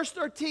 Verse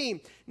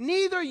 13,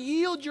 neither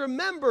yield your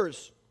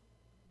members.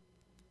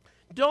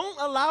 Don't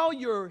allow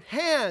your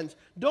hands,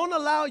 don't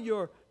allow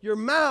your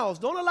mouths,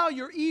 don't allow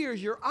your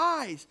ears, your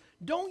eyes.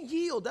 Don't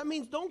yield. That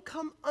means don't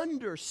come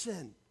under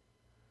sin.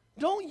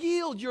 Don't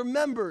yield your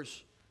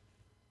members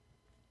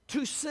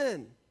to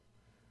sin,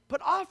 but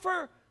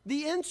offer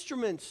the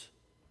instruments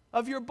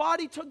of your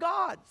body to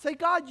God. Say,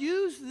 God,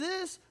 use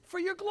this for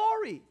your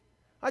glory.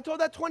 I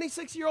told that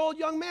 26-year-old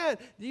young man,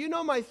 do you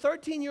know my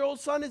 13-year-old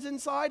son is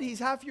inside? He's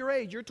half your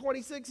age. You're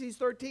 26, he's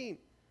 13.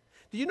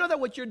 Do you know that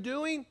what you're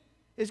doing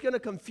is going to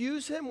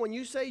confuse him when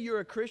you say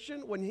you're a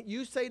Christian? When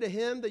you say to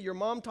him that your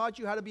mom taught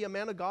you how to be a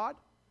man of God?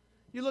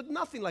 You look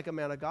nothing like a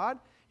man of God.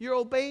 You're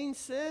obeying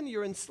sin.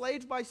 You're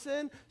enslaved by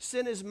sin.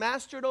 Sin is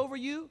mastered over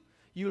you.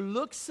 You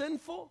look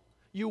sinful.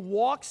 You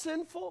walk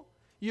sinful.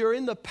 You're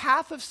in the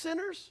path of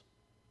sinners.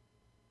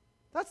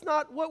 That's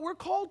not what we're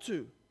called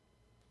to.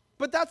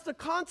 But that's the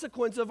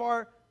consequence of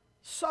our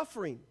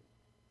suffering.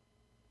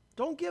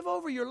 Don't give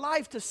over your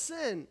life to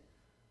sin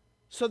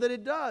so that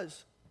it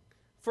does.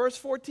 Verse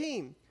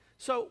 14.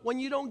 So when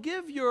you don't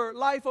give your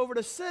life over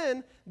to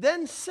sin,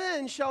 then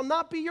sin shall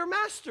not be your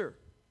master.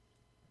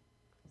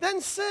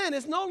 Then sin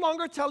is no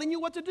longer telling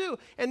you what to do.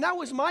 And that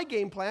was my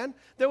game plan.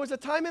 There was a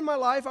time in my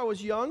life, I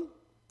was young.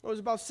 I was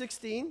about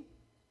 16.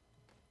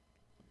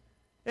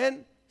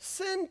 And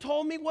sin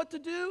told me what to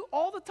do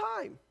all the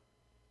time.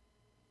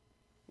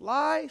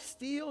 Lie,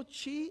 steal,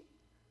 cheat,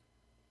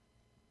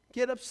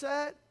 get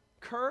upset,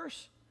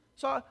 curse.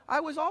 So I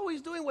was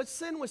always doing what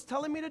sin was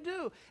telling me to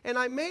do. And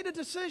I made a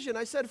decision.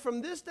 I said,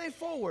 from this day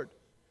forward,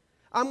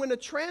 I'm going to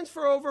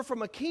transfer over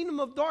from a kingdom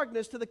of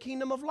darkness to the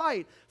kingdom of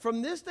light.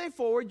 From this day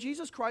forward,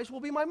 Jesus Christ will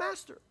be my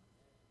master.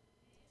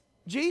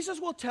 Jesus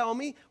will tell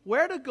me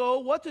where to go,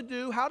 what to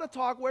do, how to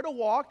talk, where to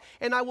walk,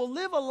 and I will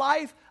live a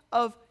life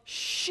of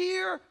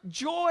sheer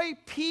joy,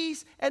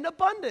 peace, and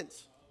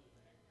abundance.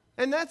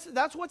 And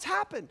that's what's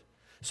happened.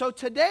 So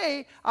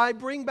today, I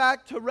bring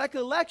back to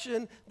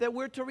recollection that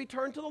we're to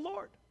return to the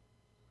Lord.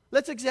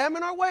 Let's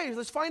examine our ways.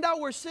 Let's find out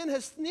where sin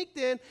has sneaked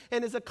in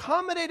and has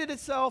accommodated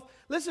itself.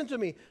 Listen to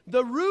me.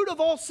 The root of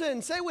all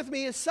sin, say with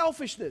me, is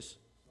selfishness.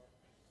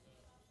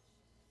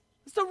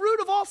 It's the root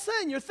of all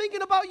sin. You're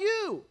thinking about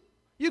you.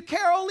 You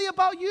care only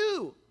about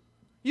you.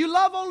 You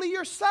love only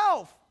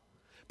yourself.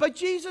 But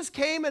Jesus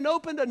came and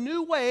opened a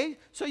new way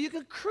so you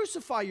could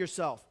crucify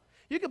yourself.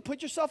 You can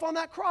put yourself on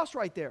that cross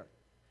right there.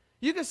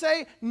 You can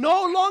say,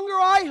 no longer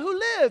I who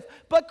live,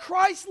 but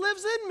Christ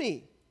lives in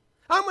me.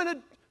 I'm going to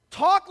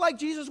talk like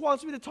Jesus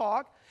wants me to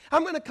talk.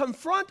 I'm going to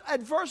confront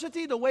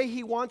adversity the way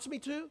he wants me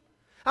to.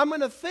 I'm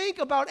going to think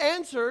about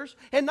answers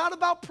and not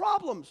about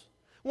problems.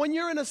 When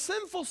you're in a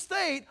sinful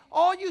state,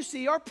 all you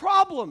see are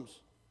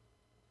problems.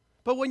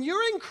 But when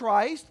you're in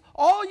Christ,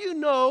 all you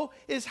know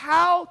is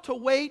how to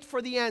wait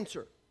for the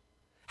answer.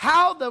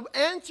 How the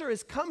answer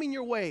is coming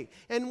your way.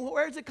 And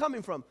where is it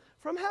coming from?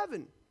 From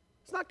heaven.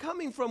 It's not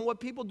coming from what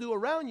people do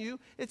around you.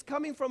 It's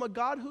coming from a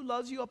God who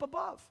loves you up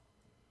above.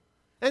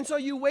 And so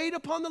you wait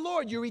upon the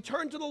Lord. You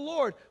return to the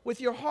Lord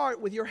with your heart,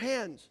 with your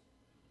hands.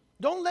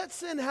 Don't let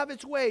sin have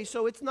its way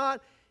so it's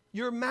not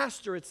your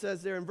master, it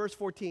says there in verse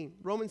 14.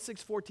 Romans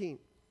 6:14.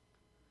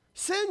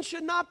 Sin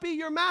should not be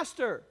your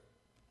master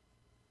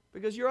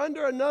because you're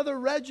under another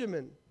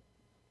regimen.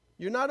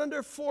 You're not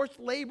under forced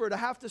labor to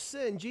have to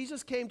sin.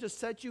 Jesus came to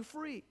set you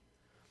free.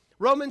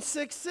 Romans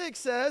 6:6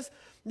 says,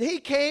 he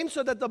came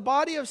so that the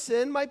body of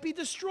sin might be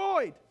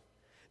destroyed.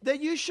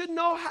 That you should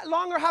no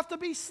longer have to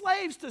be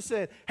slaves to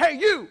sin. Hey,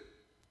 you,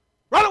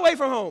 run away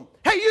from home.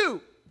 Hey,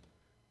 you,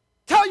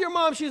 tell your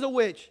mom she's a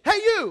witch. Hey,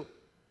 you,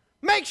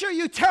 make sure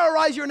you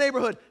terrorize your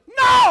neighborhood.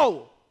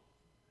 No!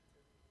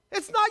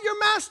 It's not your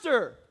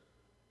master.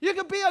 You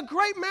could be a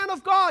great man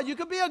of God. You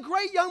could be a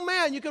great young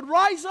man. You could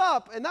rise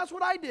up, and that's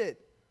what I did.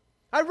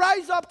 I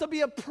rise up to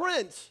be a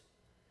prince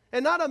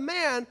and not a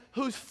man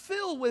who's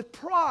filled with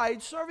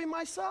pride serving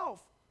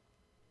myself.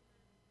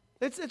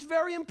 It's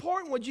very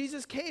important what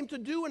Jesus came to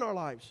do in our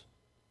lives.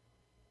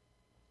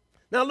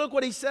 Now look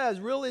what he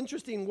says, real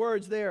interesting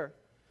words there.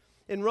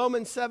 In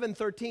Romans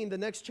 7:13, the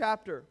next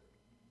chapter.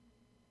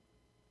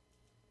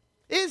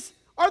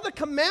 Are the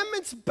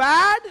commandments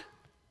bad?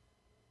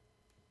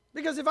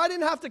 Because if I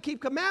didn't have to keep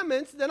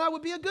commandments, then I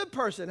would be a good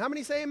person. How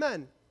many say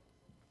amen?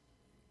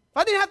 If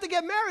I didn't have to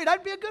get married,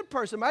 I'd be a good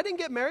person. But I didn't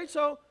get married,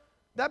 so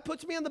that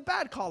puts me in the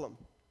bad column.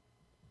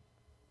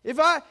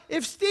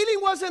 If stealing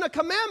wasn't a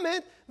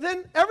commandment,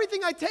 then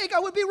everything I take, I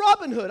would be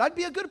Robin Hood. I'd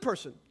be a good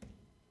person.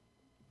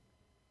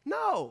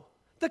 No,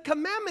 the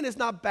commandment is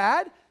not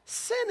bad.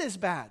 Sin is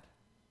bad.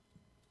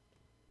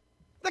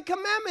 The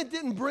commandment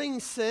didn't bring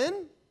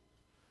sin.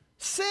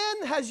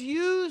 Sin has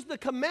used the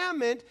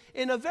commandment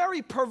in a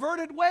very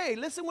perverted way.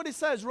 Listen what it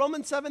says,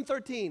 Romans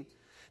 7:13.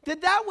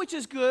 Did that which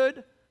is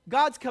good,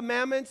 God's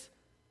commandments,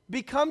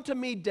 become to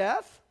me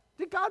death?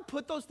 Did God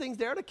put those things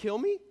there to kill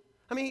me?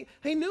 I mean,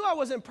 he knew I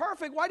wasn't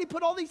perfect. Why did he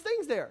put all these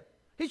things there?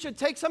 He should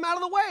take some out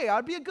of the way.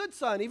 I'd be a good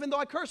son, even though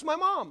I curse my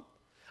mom.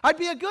 I'd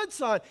be a good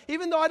son,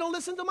 even though I don't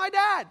listen to my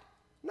dad.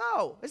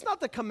 No, it's not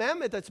the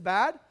commandment that's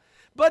bad.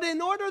 But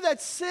in order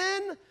that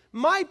sin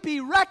might be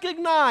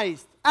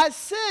recognized as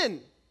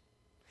sin,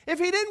 if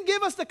he didn't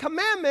give us the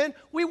commandment,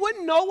 we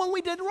wouldn't know when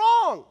we did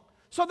wrong.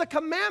 So the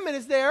commandment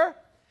is there,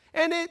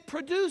 and it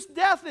produced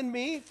death in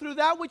me through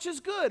that which is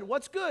good.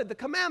 What's good? The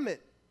commandment.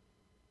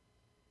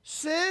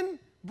 Sin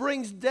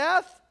brings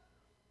death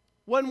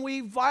when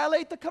we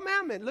violate the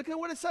commandment. Look at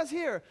what it says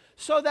here.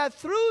 So that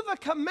through the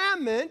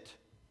commandment,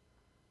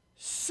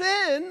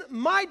 sin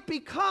might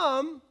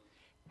become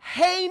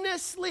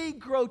heinously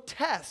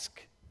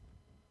grotesque,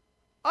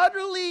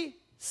 utterly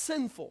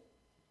sinful.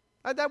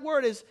 That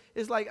word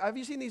is like, have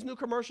you seen these new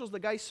commercials? The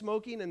guy's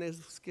smoking and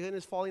his skin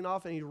is falling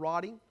off and he's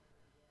rotting.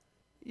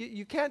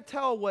 You can't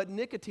tell what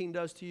nicotine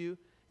does to you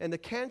and the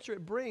cancer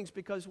it brings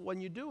because when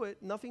you do it,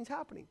 nothing's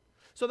happening.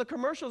 So the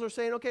commercials are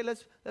saying, okay,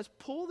 let's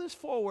pull this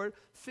forward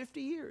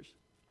 50 years.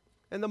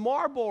 And the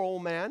Marlboro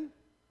man,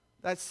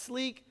 that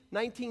sleek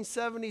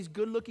 1970s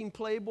good-looking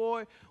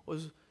playboy,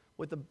 was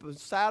with the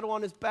saddle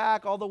on his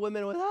back. All the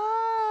women went,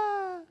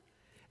 ah.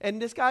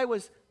 And this guy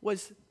was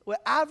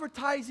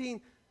advertising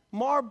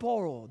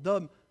Marlboro,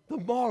 the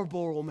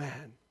Marlboro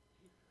man.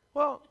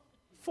 Well,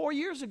 4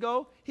 years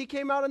ago, he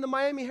came out in the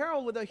Miami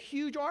Herald with a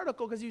huge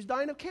article because he was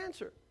dying of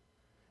cancer.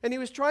 And he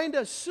was trying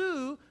to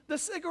sue the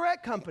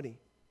cigarette company.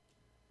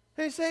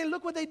 And he's saying,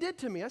 look what they did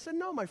to me. I said,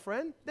 no, my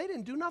friend, they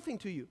didn't do nothing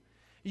to you.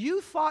 You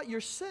thought your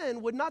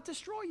sin would not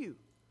destroy you.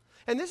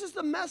 And this is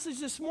the message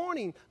this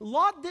morning.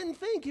 Lot didn't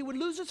think he would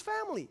lose his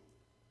family.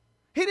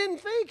 He didn't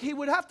think he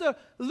would have to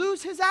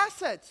lose his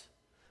assets.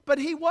 But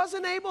he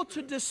wasn't able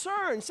to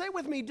discern. Say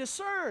with me,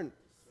 discern.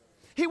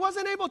 He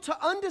wasn't able to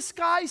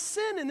undisguise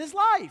sin in his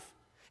life.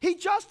 He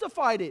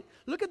justified it.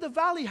 Look at the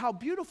valley, how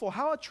beautiful,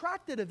 how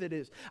attractive it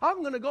is.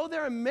 I'm going to go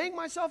there and make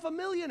myself a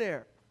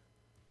millionaire.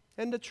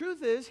 And the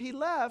truth is, he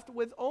left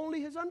with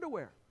only his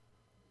underwear.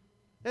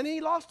 And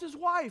he lost his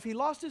wife. He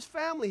lost his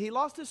family. He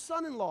lost his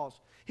son-in-laws.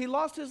 He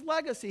lost his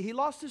legacy. He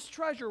lost his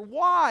treasure.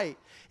 Why?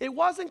 It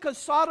wasn't because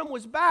Sodom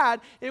was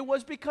bad. It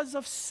was because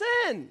of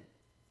sin.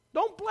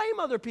 Don't blame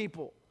other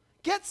people.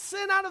 Get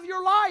sin out of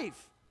your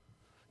life.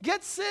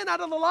 Get sin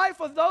out of the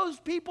life of those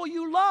people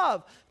you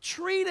love.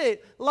 Treat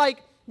it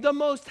like the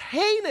most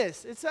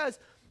heinous. It says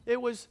it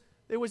was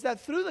that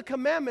through the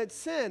commandments,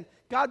 sin,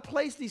 God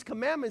placed these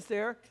commandments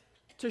there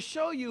to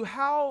show you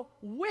how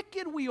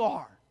wicked we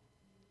are.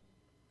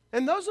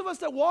 And those of us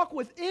that walk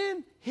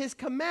within his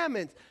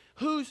commandments,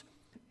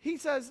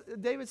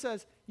 David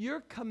says,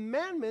 your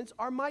commandments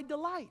are my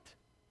delight.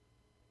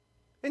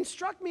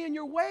 Instruct me in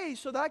your ways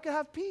so that I can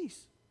have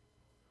peace.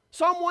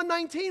 Psalm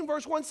 119,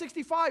 verse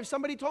 165.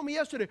 Somebody told me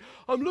yesterday,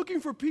 I'm looking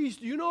for peace.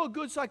 Do you know a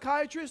good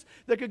psychiatrist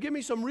that could give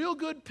me some real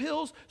good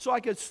pills so I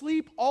could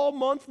sleep all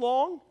month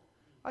long?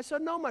 I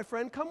said, no, my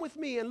friend, come with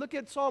me and look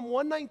at Psalm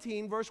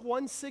 119, verse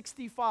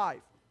 165.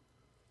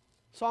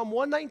 Psalm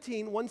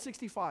 119,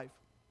 165.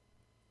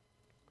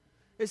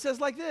 It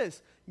says like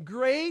this,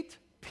 great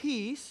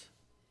peace.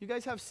 You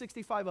guys have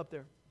 65 up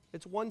there.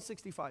 It's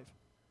 165.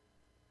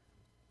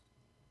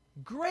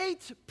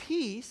 Great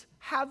peace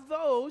have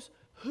those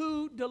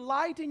who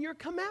delight in your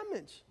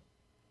commandments.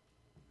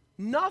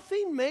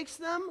 Nothing makes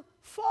them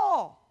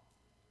fall.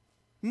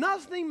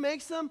 Nothing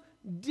makes them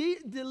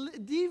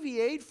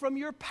deviate from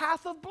your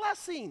path of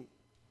blessing.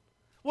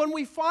 When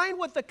we find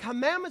what the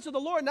commandments of the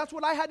Lord, and that's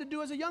what I had to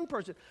do as a young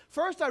person.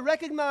 First, I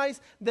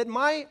recognized that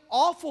my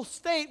awful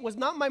state was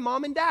not my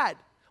mom and dad,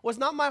 was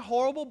not my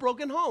horrible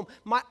broken home.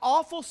 My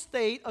awful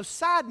state of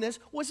sadness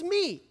was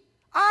me.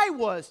 I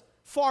was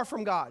far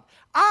from God.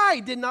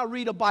 I did not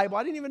read a Bible.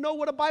 I didn't even know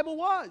what a Bible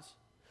was.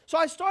 So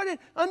I started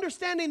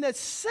understanding that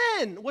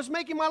sin was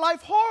making my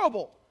life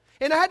horrible.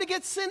 And I had to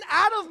get sin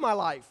out of my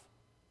life.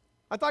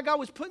 I thought God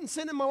was putting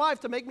sin in my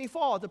life to make me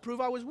fall, to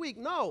prove I was weak.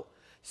 No.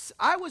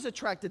 I was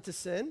attracted to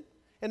sin.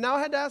 And now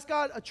I had to ask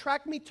God,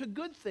 attract me to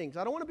good things.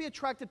 I don't want to be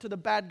attracted to the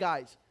bad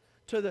guys,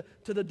 to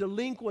the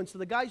delinquents, to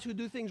the guys who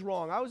do things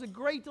wrong. I was a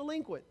great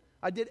delinquent.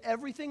 I did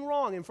everything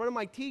wrong in front of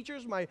my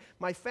teachers,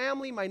 my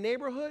family, my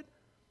neighborhood.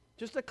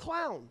 Just a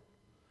clown.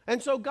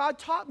 And so God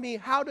taught me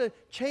how to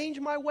change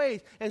my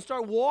ways and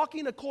start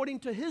walking according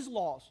to his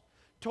laws,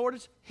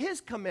 towards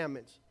his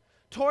commandments,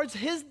 towards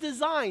his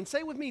design.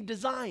 Say with me,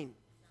 design.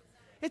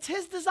 It's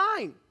his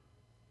design.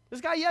 This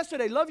guy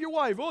yesterday, love your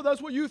wife. Oh,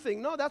 that's what you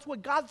think. No, that's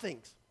what God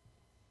thinks.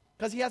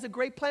 Because he has a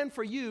great plan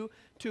for you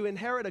to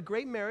inherit a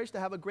great marriage, to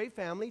have a great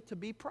family, to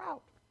be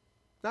proud.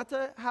 Not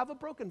to have a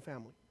broken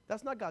family.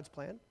 That's not God's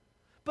plan.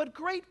 But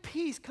great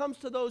peace comes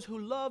to those who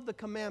love the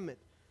commandment.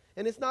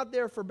 And it's not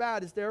there for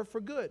bad, it's there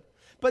for good.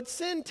 But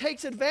sin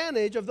takes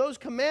advantage of those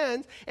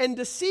commands and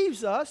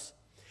deceives us.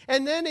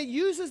 And then it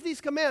uses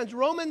these commands.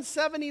 Romans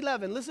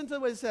 7:11. Listen to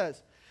what it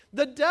says.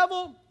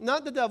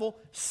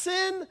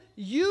 Sin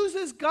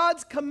uses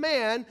God's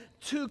command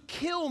to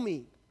kill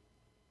me.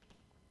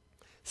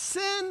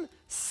 Sin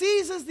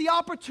seizes the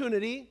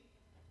opportunity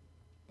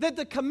that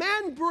the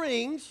command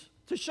brings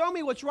to show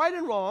me what's right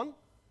and wrong,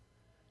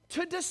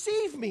 to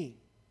deceive me.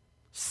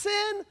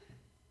 Sin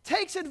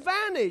takes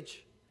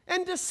advantage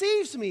and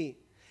deceives me.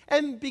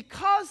 And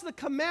because the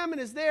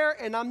commandment is there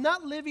and I'm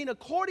not living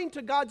according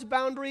to God's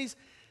boundaries,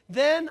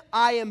 then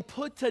I am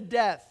put to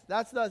death.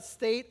 That's the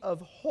state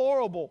of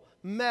horrible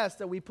mess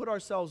that we put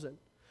ourselves in.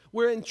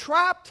 We're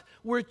entrapped,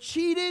 we're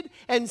cheated,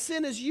 and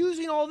sin is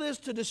using all this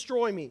to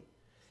destroy me.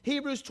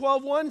 Hebrews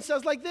 12:1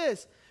 says like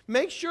this,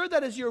 make sure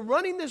that as you're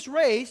running this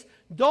race,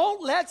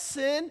 don't let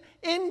sin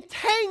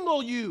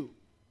entangle you.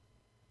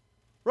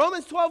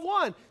 Romans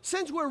 12:1,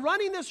 since we're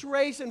running this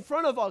race in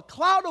front of a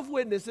cloud of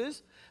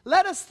witnesses,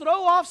 let us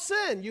throw off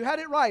sin. You had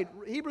it right,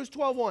 Hebrews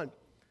 12:1.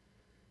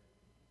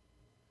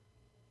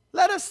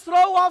 Let us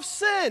throw off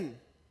sin,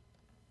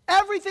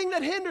 everything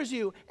that hinders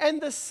you,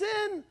 and the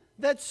sin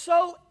that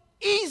so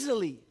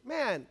easily,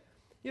 man,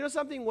 you know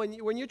something,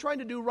 when you're trying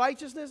to do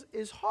righteousness,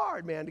 it's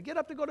hard, man. To get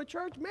up to go to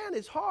church, man,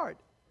 it's hard.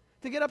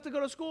 To get up to go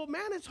to school,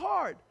 man, it's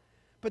hard.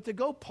 But to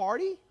go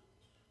party,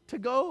 to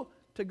go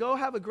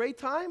have a great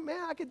time,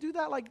 man, I could do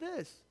that like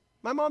this.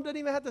 My mom didn't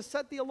even have to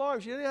set the alarm.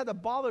 She didn't have to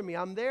bother me.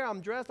 I'm there,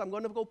 I'm dressed, I'm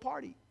going to go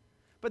party.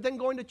 But then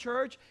going to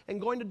church and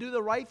going to do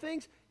the right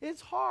things,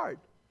 it's hard.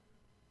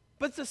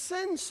 But the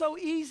sin so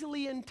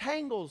easily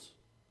entangles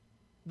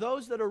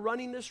those that are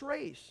running this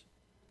race.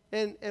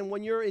 And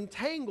when you're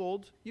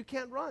entangled, you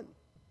can't run.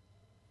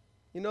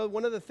 You know,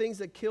 one of the things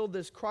that killed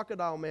this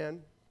crocodile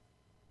man,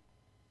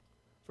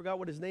 forgot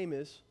what his name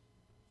is,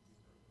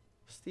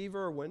 Steve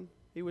Irwin.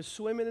 He was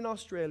swimming in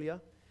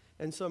Australia,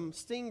 and some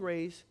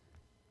stingrays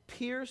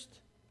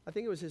pierced, I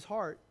think it was his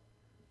heart,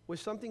 with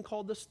something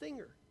called the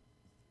stinger.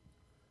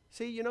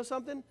 See, you know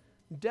something?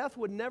 Death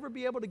would never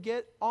be able to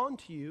get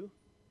onto you.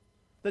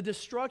 The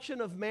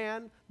destruction of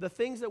man, the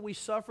things that we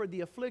suffered,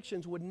 the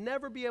afflictions would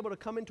never be able to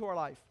come into our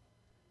life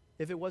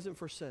if it wasn't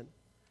for sin.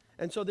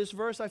 And so this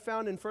verse I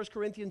found in 1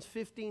 Corinthians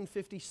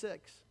 15:56.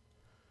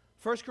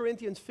 1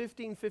 Corinthians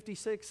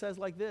 15:56 says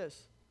like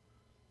this: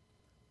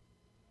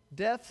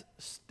 death's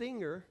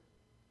stinger,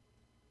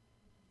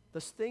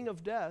 the sting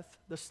of death,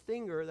 the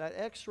stinger, that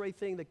x-ray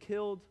thing that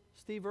killed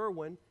Steve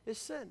Irwin, is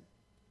sin.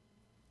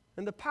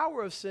 And the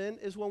power of sin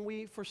is when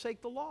we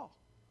forsake the law.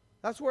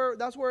 That's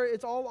where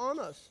it's all on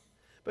us.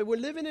 But we're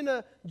living in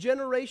a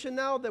generation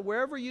now that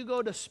wherever you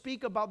go to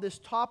speak about this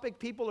topic,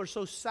 people are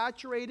so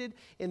saturated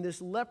in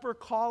this leper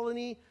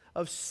colony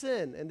of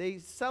sin. And they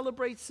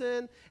celebrate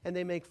sin, and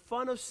they make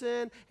fun of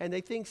sin, and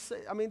they think,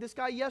 I mean, this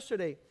guy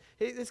yesterday,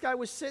 this guy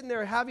was sitting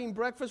there having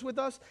breakfast with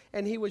us,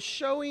 and he was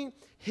showing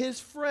his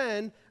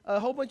friend a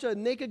whole bunch of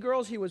naked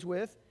girls he was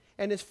with,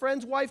 and his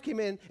friend's wife came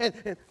in,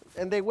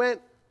 and they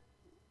went,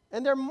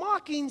 and they're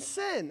mocking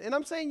sin. And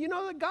I'm saying, you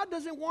know that God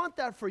doesn't want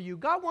that for you.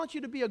 God wants you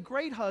to be a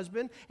great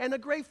husband and a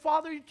great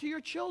father to your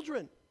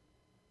children.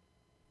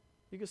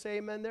 You can say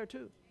amen there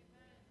too. Amen.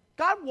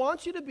 God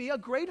wants you to be a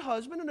great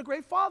husband and a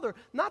great father,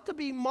 not to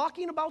be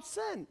mocking about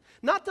sin,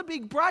 not to be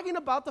bragging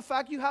about the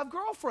fact you have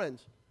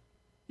girlfriends.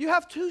 You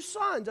have 2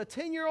 sons, a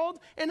 10-year-old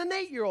and an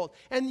 8-year-old,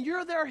 and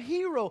you're their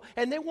hero,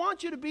 and they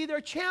want you to be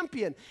their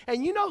champion.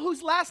 And you know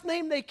whose last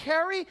name they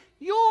carry?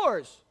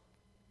 Yours.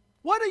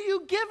 What are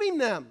you giving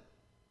them?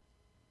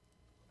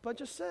 Bunch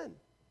of sin,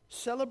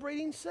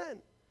 celebrating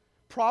sin.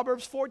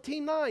 Proverbs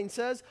 14:9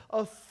 says,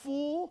 a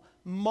fool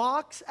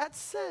mocks at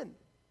sin.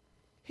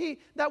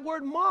 That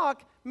word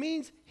mock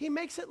means he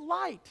makes it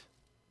light.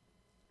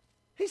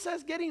 He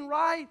says getting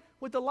right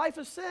with the life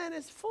of sin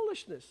is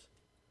foolishness.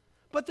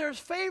 But there's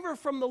favor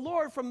from the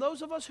Lord from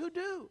those of us who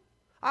do.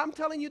 I'm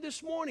telling you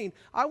this morning,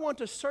 I want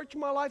to search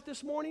my life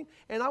this morning,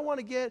 and I want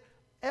to get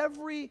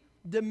every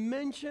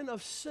dimension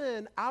of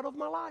sin out of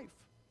my life.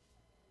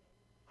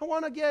 I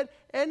want to get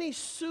any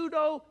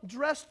pseudo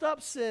dressed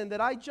up sin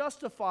that I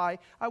justify.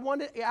 I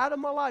want it out of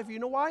my life. You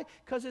know why?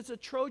 Because it's a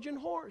Trojan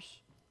horse.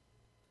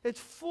 It's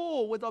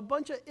full with a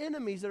bunch of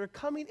enemies that are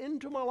coming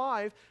into my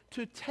life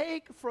to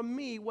take from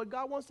me what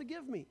God wants to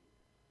give me,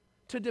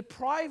 to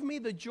deprive me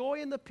the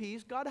joy and the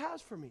peace God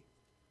has for me.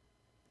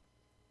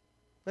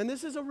 And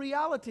this is a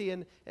reality.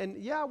 And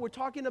yeah, we're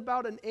talking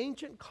about an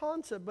ancient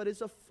concept, but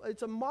it's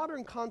a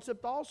modern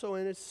concept also,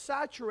 and it's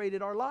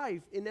saturated our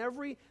life in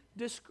every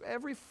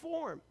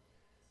form.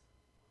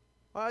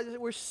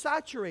 We're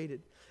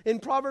saturated. In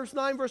Proverbs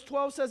 9 verse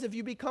 12 says, if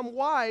you become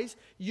wise,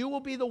 you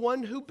will be the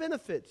one who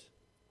benefits.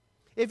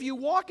 If you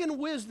walk in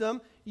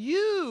wisdom,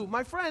 you,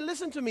 my friend,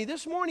 listen to me.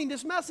 This morning,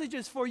 this message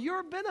is for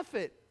your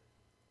benefit.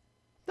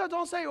 No,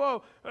 don't say,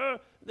 well,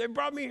 they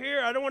brought me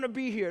here. I don't want to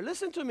be here.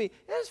 Listen to me.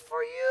 It's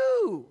for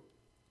you.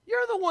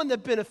 You're the one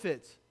that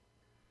benefits.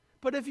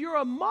 But if you're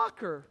a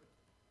mocker,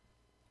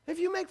 if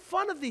you make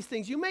fun of these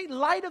things, you make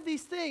light of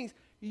these things,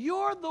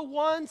 you're the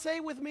one, say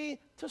with me,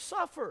 to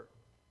suffer.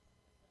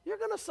 You're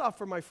going to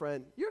suffer, my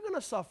friend. You're going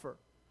to suffer.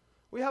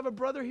 We have a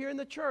brother here in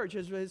the church.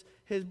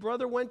 His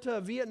brother went to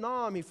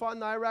Vietnam. He fought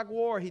in the Iraq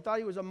War. He thought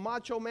he was a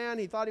macho man.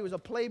 He thought he was a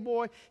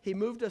playboy. He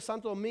moved to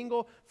Santo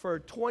Domingo for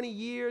 20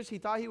 years. He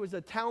thought he was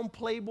a town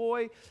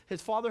playboy.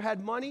 His father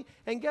had money.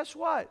 And guess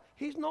what?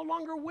 He's no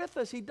longer with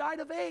us. He died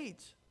of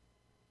AIDS.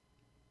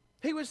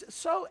 He was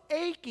so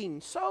aching,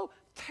 so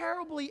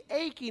terribly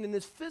aching in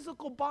his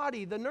physical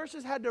body. The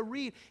nurses had to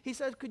read. He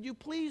says, could you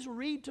please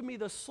read to me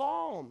the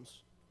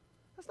Psalms?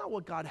 That's not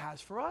what God has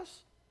for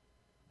us.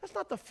 That's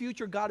not the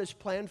future God has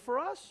planned for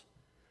us.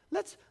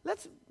 Let's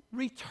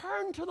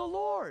return to the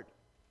Lord.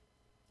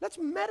 Let's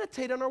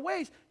meditate on our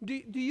ways.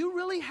 Do you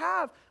really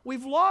have?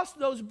 We've lost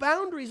those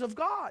boundaries of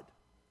God.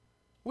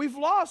 We've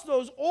lost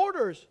those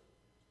orders.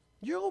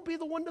 You'll be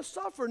the one to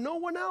suffer, no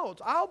one else.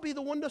 I'll be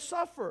the one to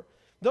suffer.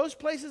 Those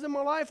places in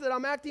my life that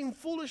I'm acting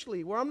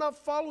foolishly, where I'm not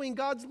following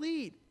God's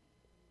lead.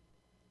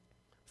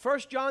 1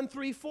 John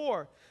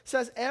 3:4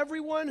 says,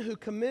 everyone who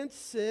commits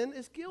sin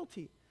is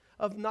guilty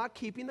of not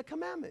keeping the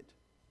commandment.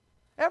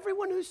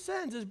 Everyone who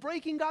sins is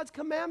breaking God's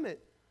commandment.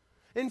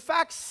 In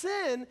fact,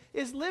 sin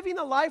is living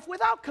a life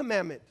without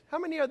commandment. How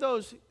many are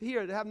those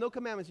here that have no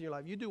commandments in your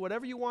life? You do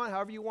whatever you want,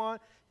 however you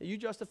want, you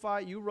justify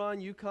it, you run,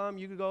 you come,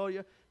 you go.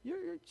 You're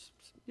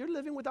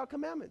living without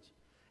commandments.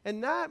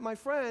 And that, my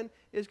friend,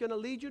 is going to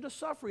lead you to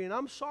suffering. And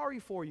I'm sorry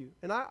for you.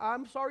 And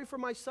I'm sorry for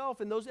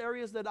myself in those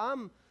areas that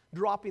I'm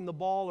dropping the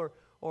ball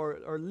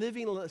or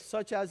living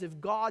such as if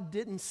God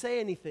didn't say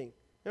anything.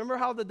 Remember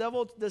how the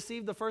devil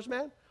deceived the first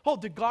man? Oh,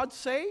 did God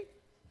say?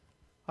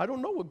 I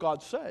don't know what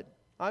God said.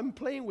 I'm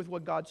playing with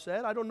what God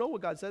said. I don't know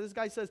what God said. This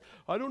guy says,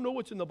 I don't know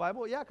what's in the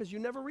Bible. Yeah, because you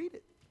never read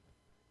it.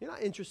 You're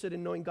not interested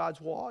in knowing God's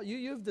law.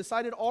 You've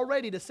decided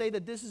already to say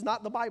that this is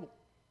not the Bible.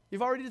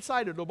 You've already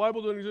decided the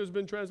Bible doesn't exist, it's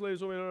been translated.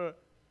 So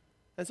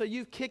and so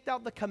you've kicked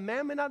out the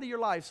commandment out of your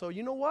life. So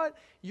you know what?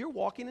 You're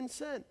walking in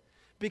sin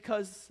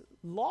because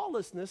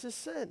lawlessness is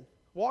sin.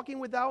 Walking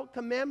without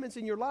commandments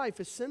in your life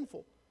is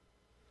sinful.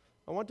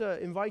 I want to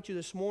invite you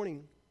this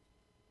morning.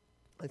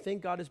 I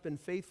think God has been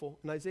faithful.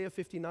 In Isaiah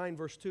 59,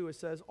 verse 2, it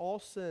says, all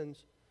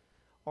sins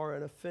are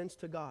an offense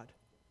to God,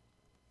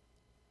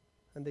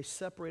 and they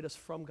separate us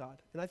from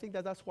God. And I think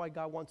that's why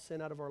God wants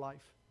sin out of our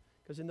life.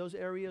 Because in those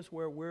areas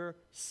where we're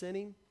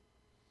sinning,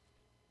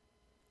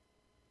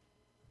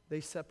 they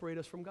separate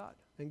us from God.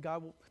 And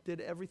God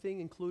did everything,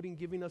 including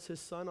giving us his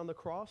son on the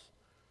cross,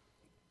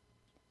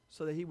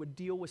 so that he would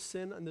deal with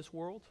sin in this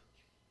world.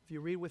 If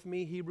you read with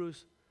me,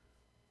 Hebrews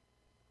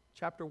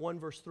chapter 1,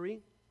 verse 3.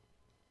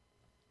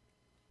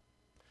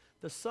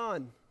 The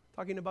Son,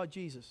 talking about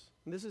Jesus.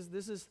 And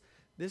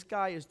this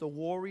guy is the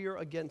warrior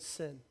against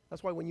sin.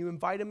 That's why when you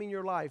invite him in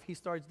your life, he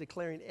starts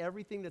declaring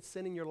everything that's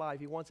sin in your life.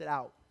 He wants it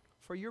out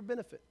for your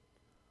benefit,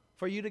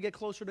 for you to get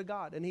closer to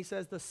God. And he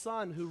says the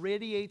Son who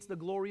radiates the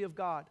glory of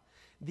God,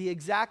 the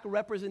exact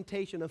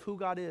representation of who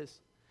God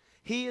is.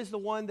 He is the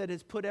one that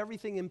has put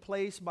everything in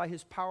place by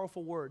his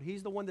powerful word.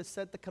 He's the one that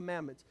set the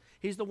commandments.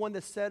 He's the one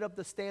that set up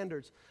the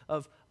standards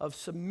of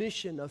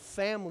submission, of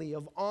family,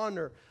 of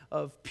honor,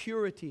 of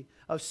purity,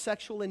 of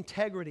sexual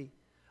integrity,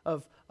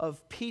 of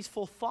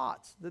peaceful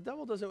thoughts. The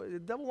devil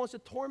wants to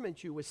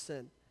torment you with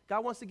sin.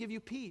 God wants to give you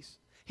peace.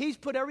 He's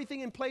put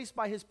everything in place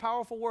by his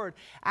powerful word.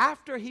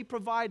 After he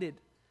provided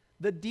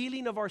the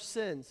dealing of our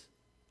sins,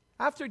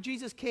 after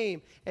Jesus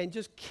came and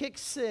just kicked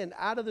sin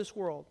out of this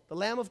world, the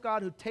Lamb of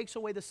God who takes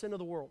away the sin of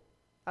the world.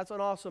 That's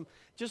an awesome.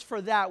 Just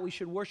for that, we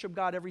should worship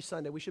God every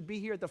Sunday. We should be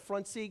here at the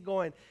front seat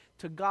going,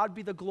 to God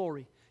be the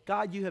glory.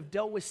 God, you have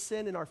dealt with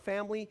sin in our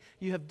family.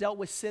 You have dealt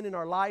with sin in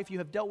our life. You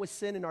have dealt with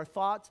sin in our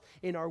thoughts,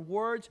 in our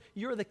words.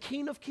 You're the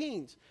King of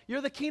kings.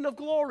 You're the King of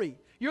glory.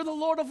 You're the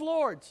Lord of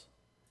lords.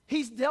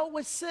 He's dealt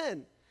with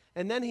sin.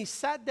 And then he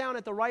sat down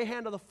at the right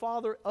hand of the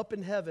Father up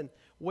in heaven,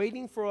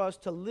 waiting for us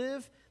to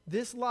live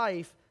this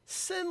life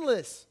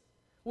sinless,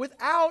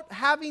 without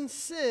having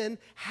sin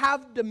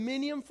have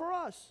dominion for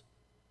us,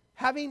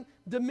 having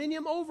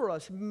dominion over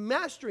us,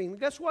 mastering.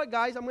 Guess what,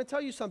 guys? I'm going to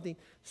tell you something.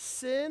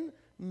 Sin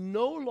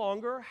no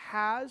longer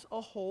has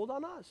a hold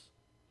on us.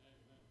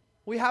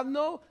 We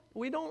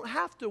don't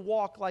have to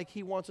walk like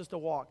he wants us to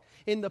walk,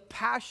 in the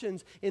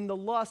passions, in the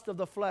lust of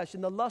the flesh,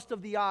 in the lust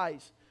of the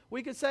eyes.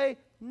 We could say,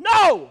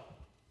 no,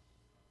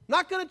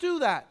 not going to do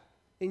that.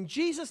 In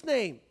Jesus'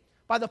 name,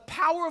 by the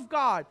power of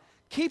God,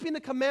 keeping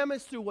the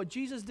commandments through what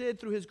Jesus did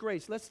through his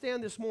grace. Let's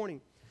stand this morning.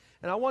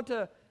 And I want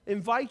to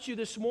invite you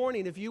this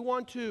morning, if you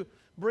want to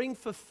bring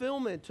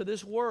fulfillment to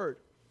this word,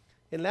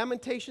 in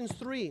Lamentations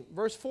 3,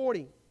 verse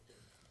 40,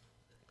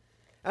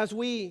 as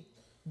we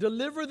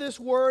deliver this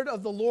word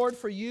of the Lord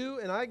for you,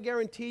 and I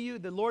guarantee you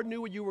the Lord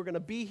knew you were going to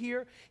be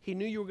here. He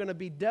knew you were going to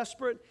be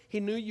desperate. He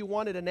knew you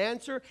wanted an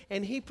answer,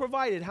 and he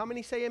provided. How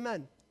many say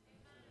amen?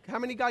 How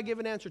many God gave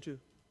an answer to?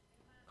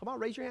 Come on,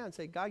 raise your hand.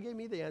 Say, God gave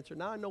me the answer.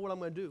 Now I know what I'm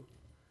going to do.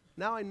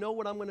 Now I know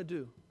what I'm going to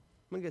do.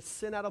 I'm going to get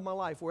sin out of my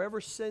life.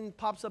 Wherever sin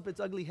pops up its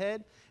ugly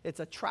head,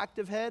 its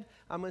attractive head,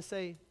 I'm going to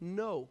say,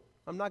 no,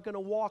 I'm not going to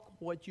walk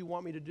what you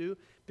want me to do,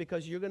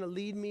 because you're going to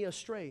lead me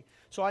astray.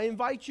 So I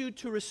invite you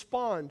to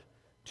respond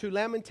to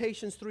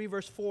Lamentations 3,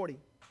 verse 40,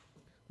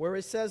 where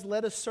it says,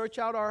 let us search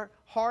out our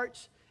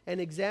hearts and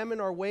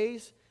examine our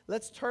ways.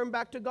 Let's turn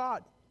back to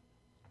God.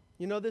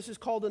 You know, this is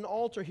called an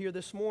altar here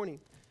this morning.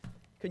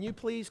 Can you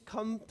please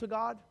come to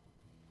God?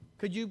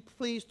 Could you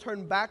please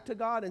turn back to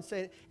God and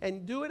say,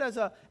 and do it as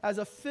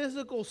a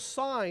physical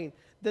sign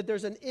that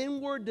there's an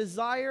inward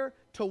desire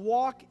to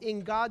walk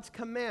in God's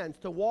commands,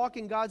 to walk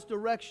in God's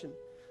direction,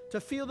 to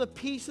feel the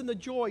peace and the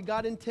joy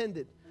God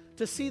intended,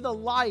 to see the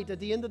light at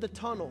the end of the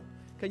tunnel.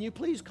 Can you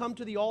please come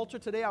to the altar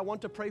today? I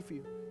want to pray for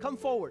you. Come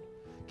forward.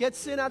 Get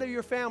sin out of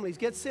your families.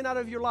 Get sin out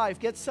of your life.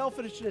 Get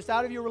selfishness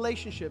out of your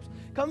relationships.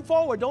 Come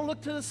forward. Don't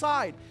look to the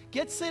side.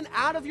 Get sin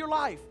out of your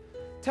life.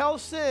 Tell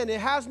sin it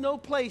has no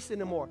place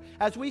anymore.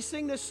 As we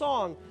sing this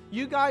song,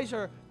 you guys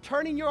are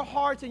turning your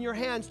hearts and your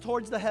hands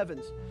towards the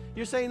heavens.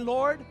 You're saying,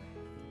 Lord,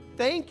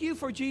 thank you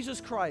for Jesus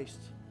Christ.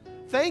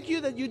 Thank you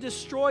that you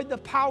destroyed the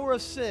power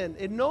of sin.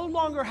 It no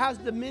longer has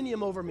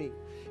dominion over me.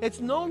 It's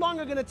no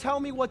longer going to tell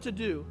me what to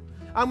do.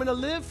 I'm going to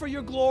live for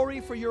your glory,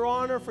 for your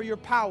honor, for your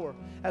power.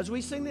 As we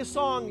sing this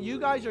song, you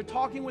guys are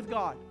talking with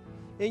God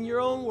in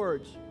your own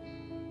words.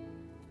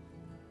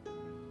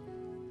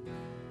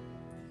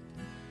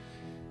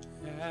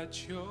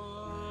 At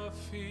your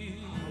feet,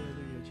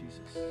 Hallelujah,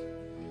 Jesus.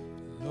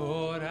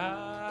 Lord,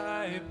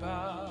 I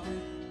bow.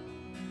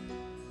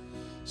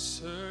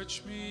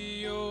 Search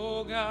me,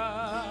 O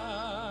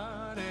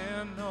God,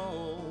 and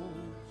know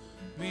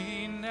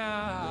me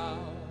now.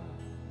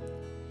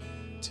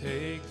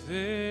 Take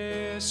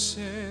this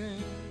sin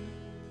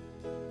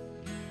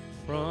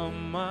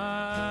from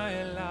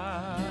my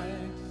life.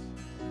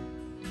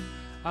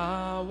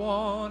 I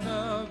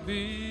wanna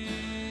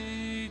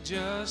be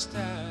just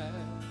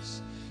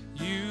as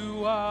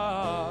you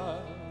are.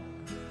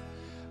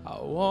 I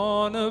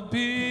wanna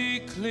be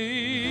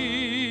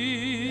clean.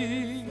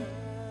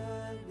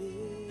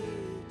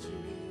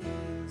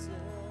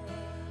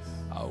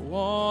 I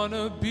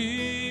wanna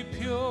be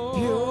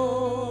pure.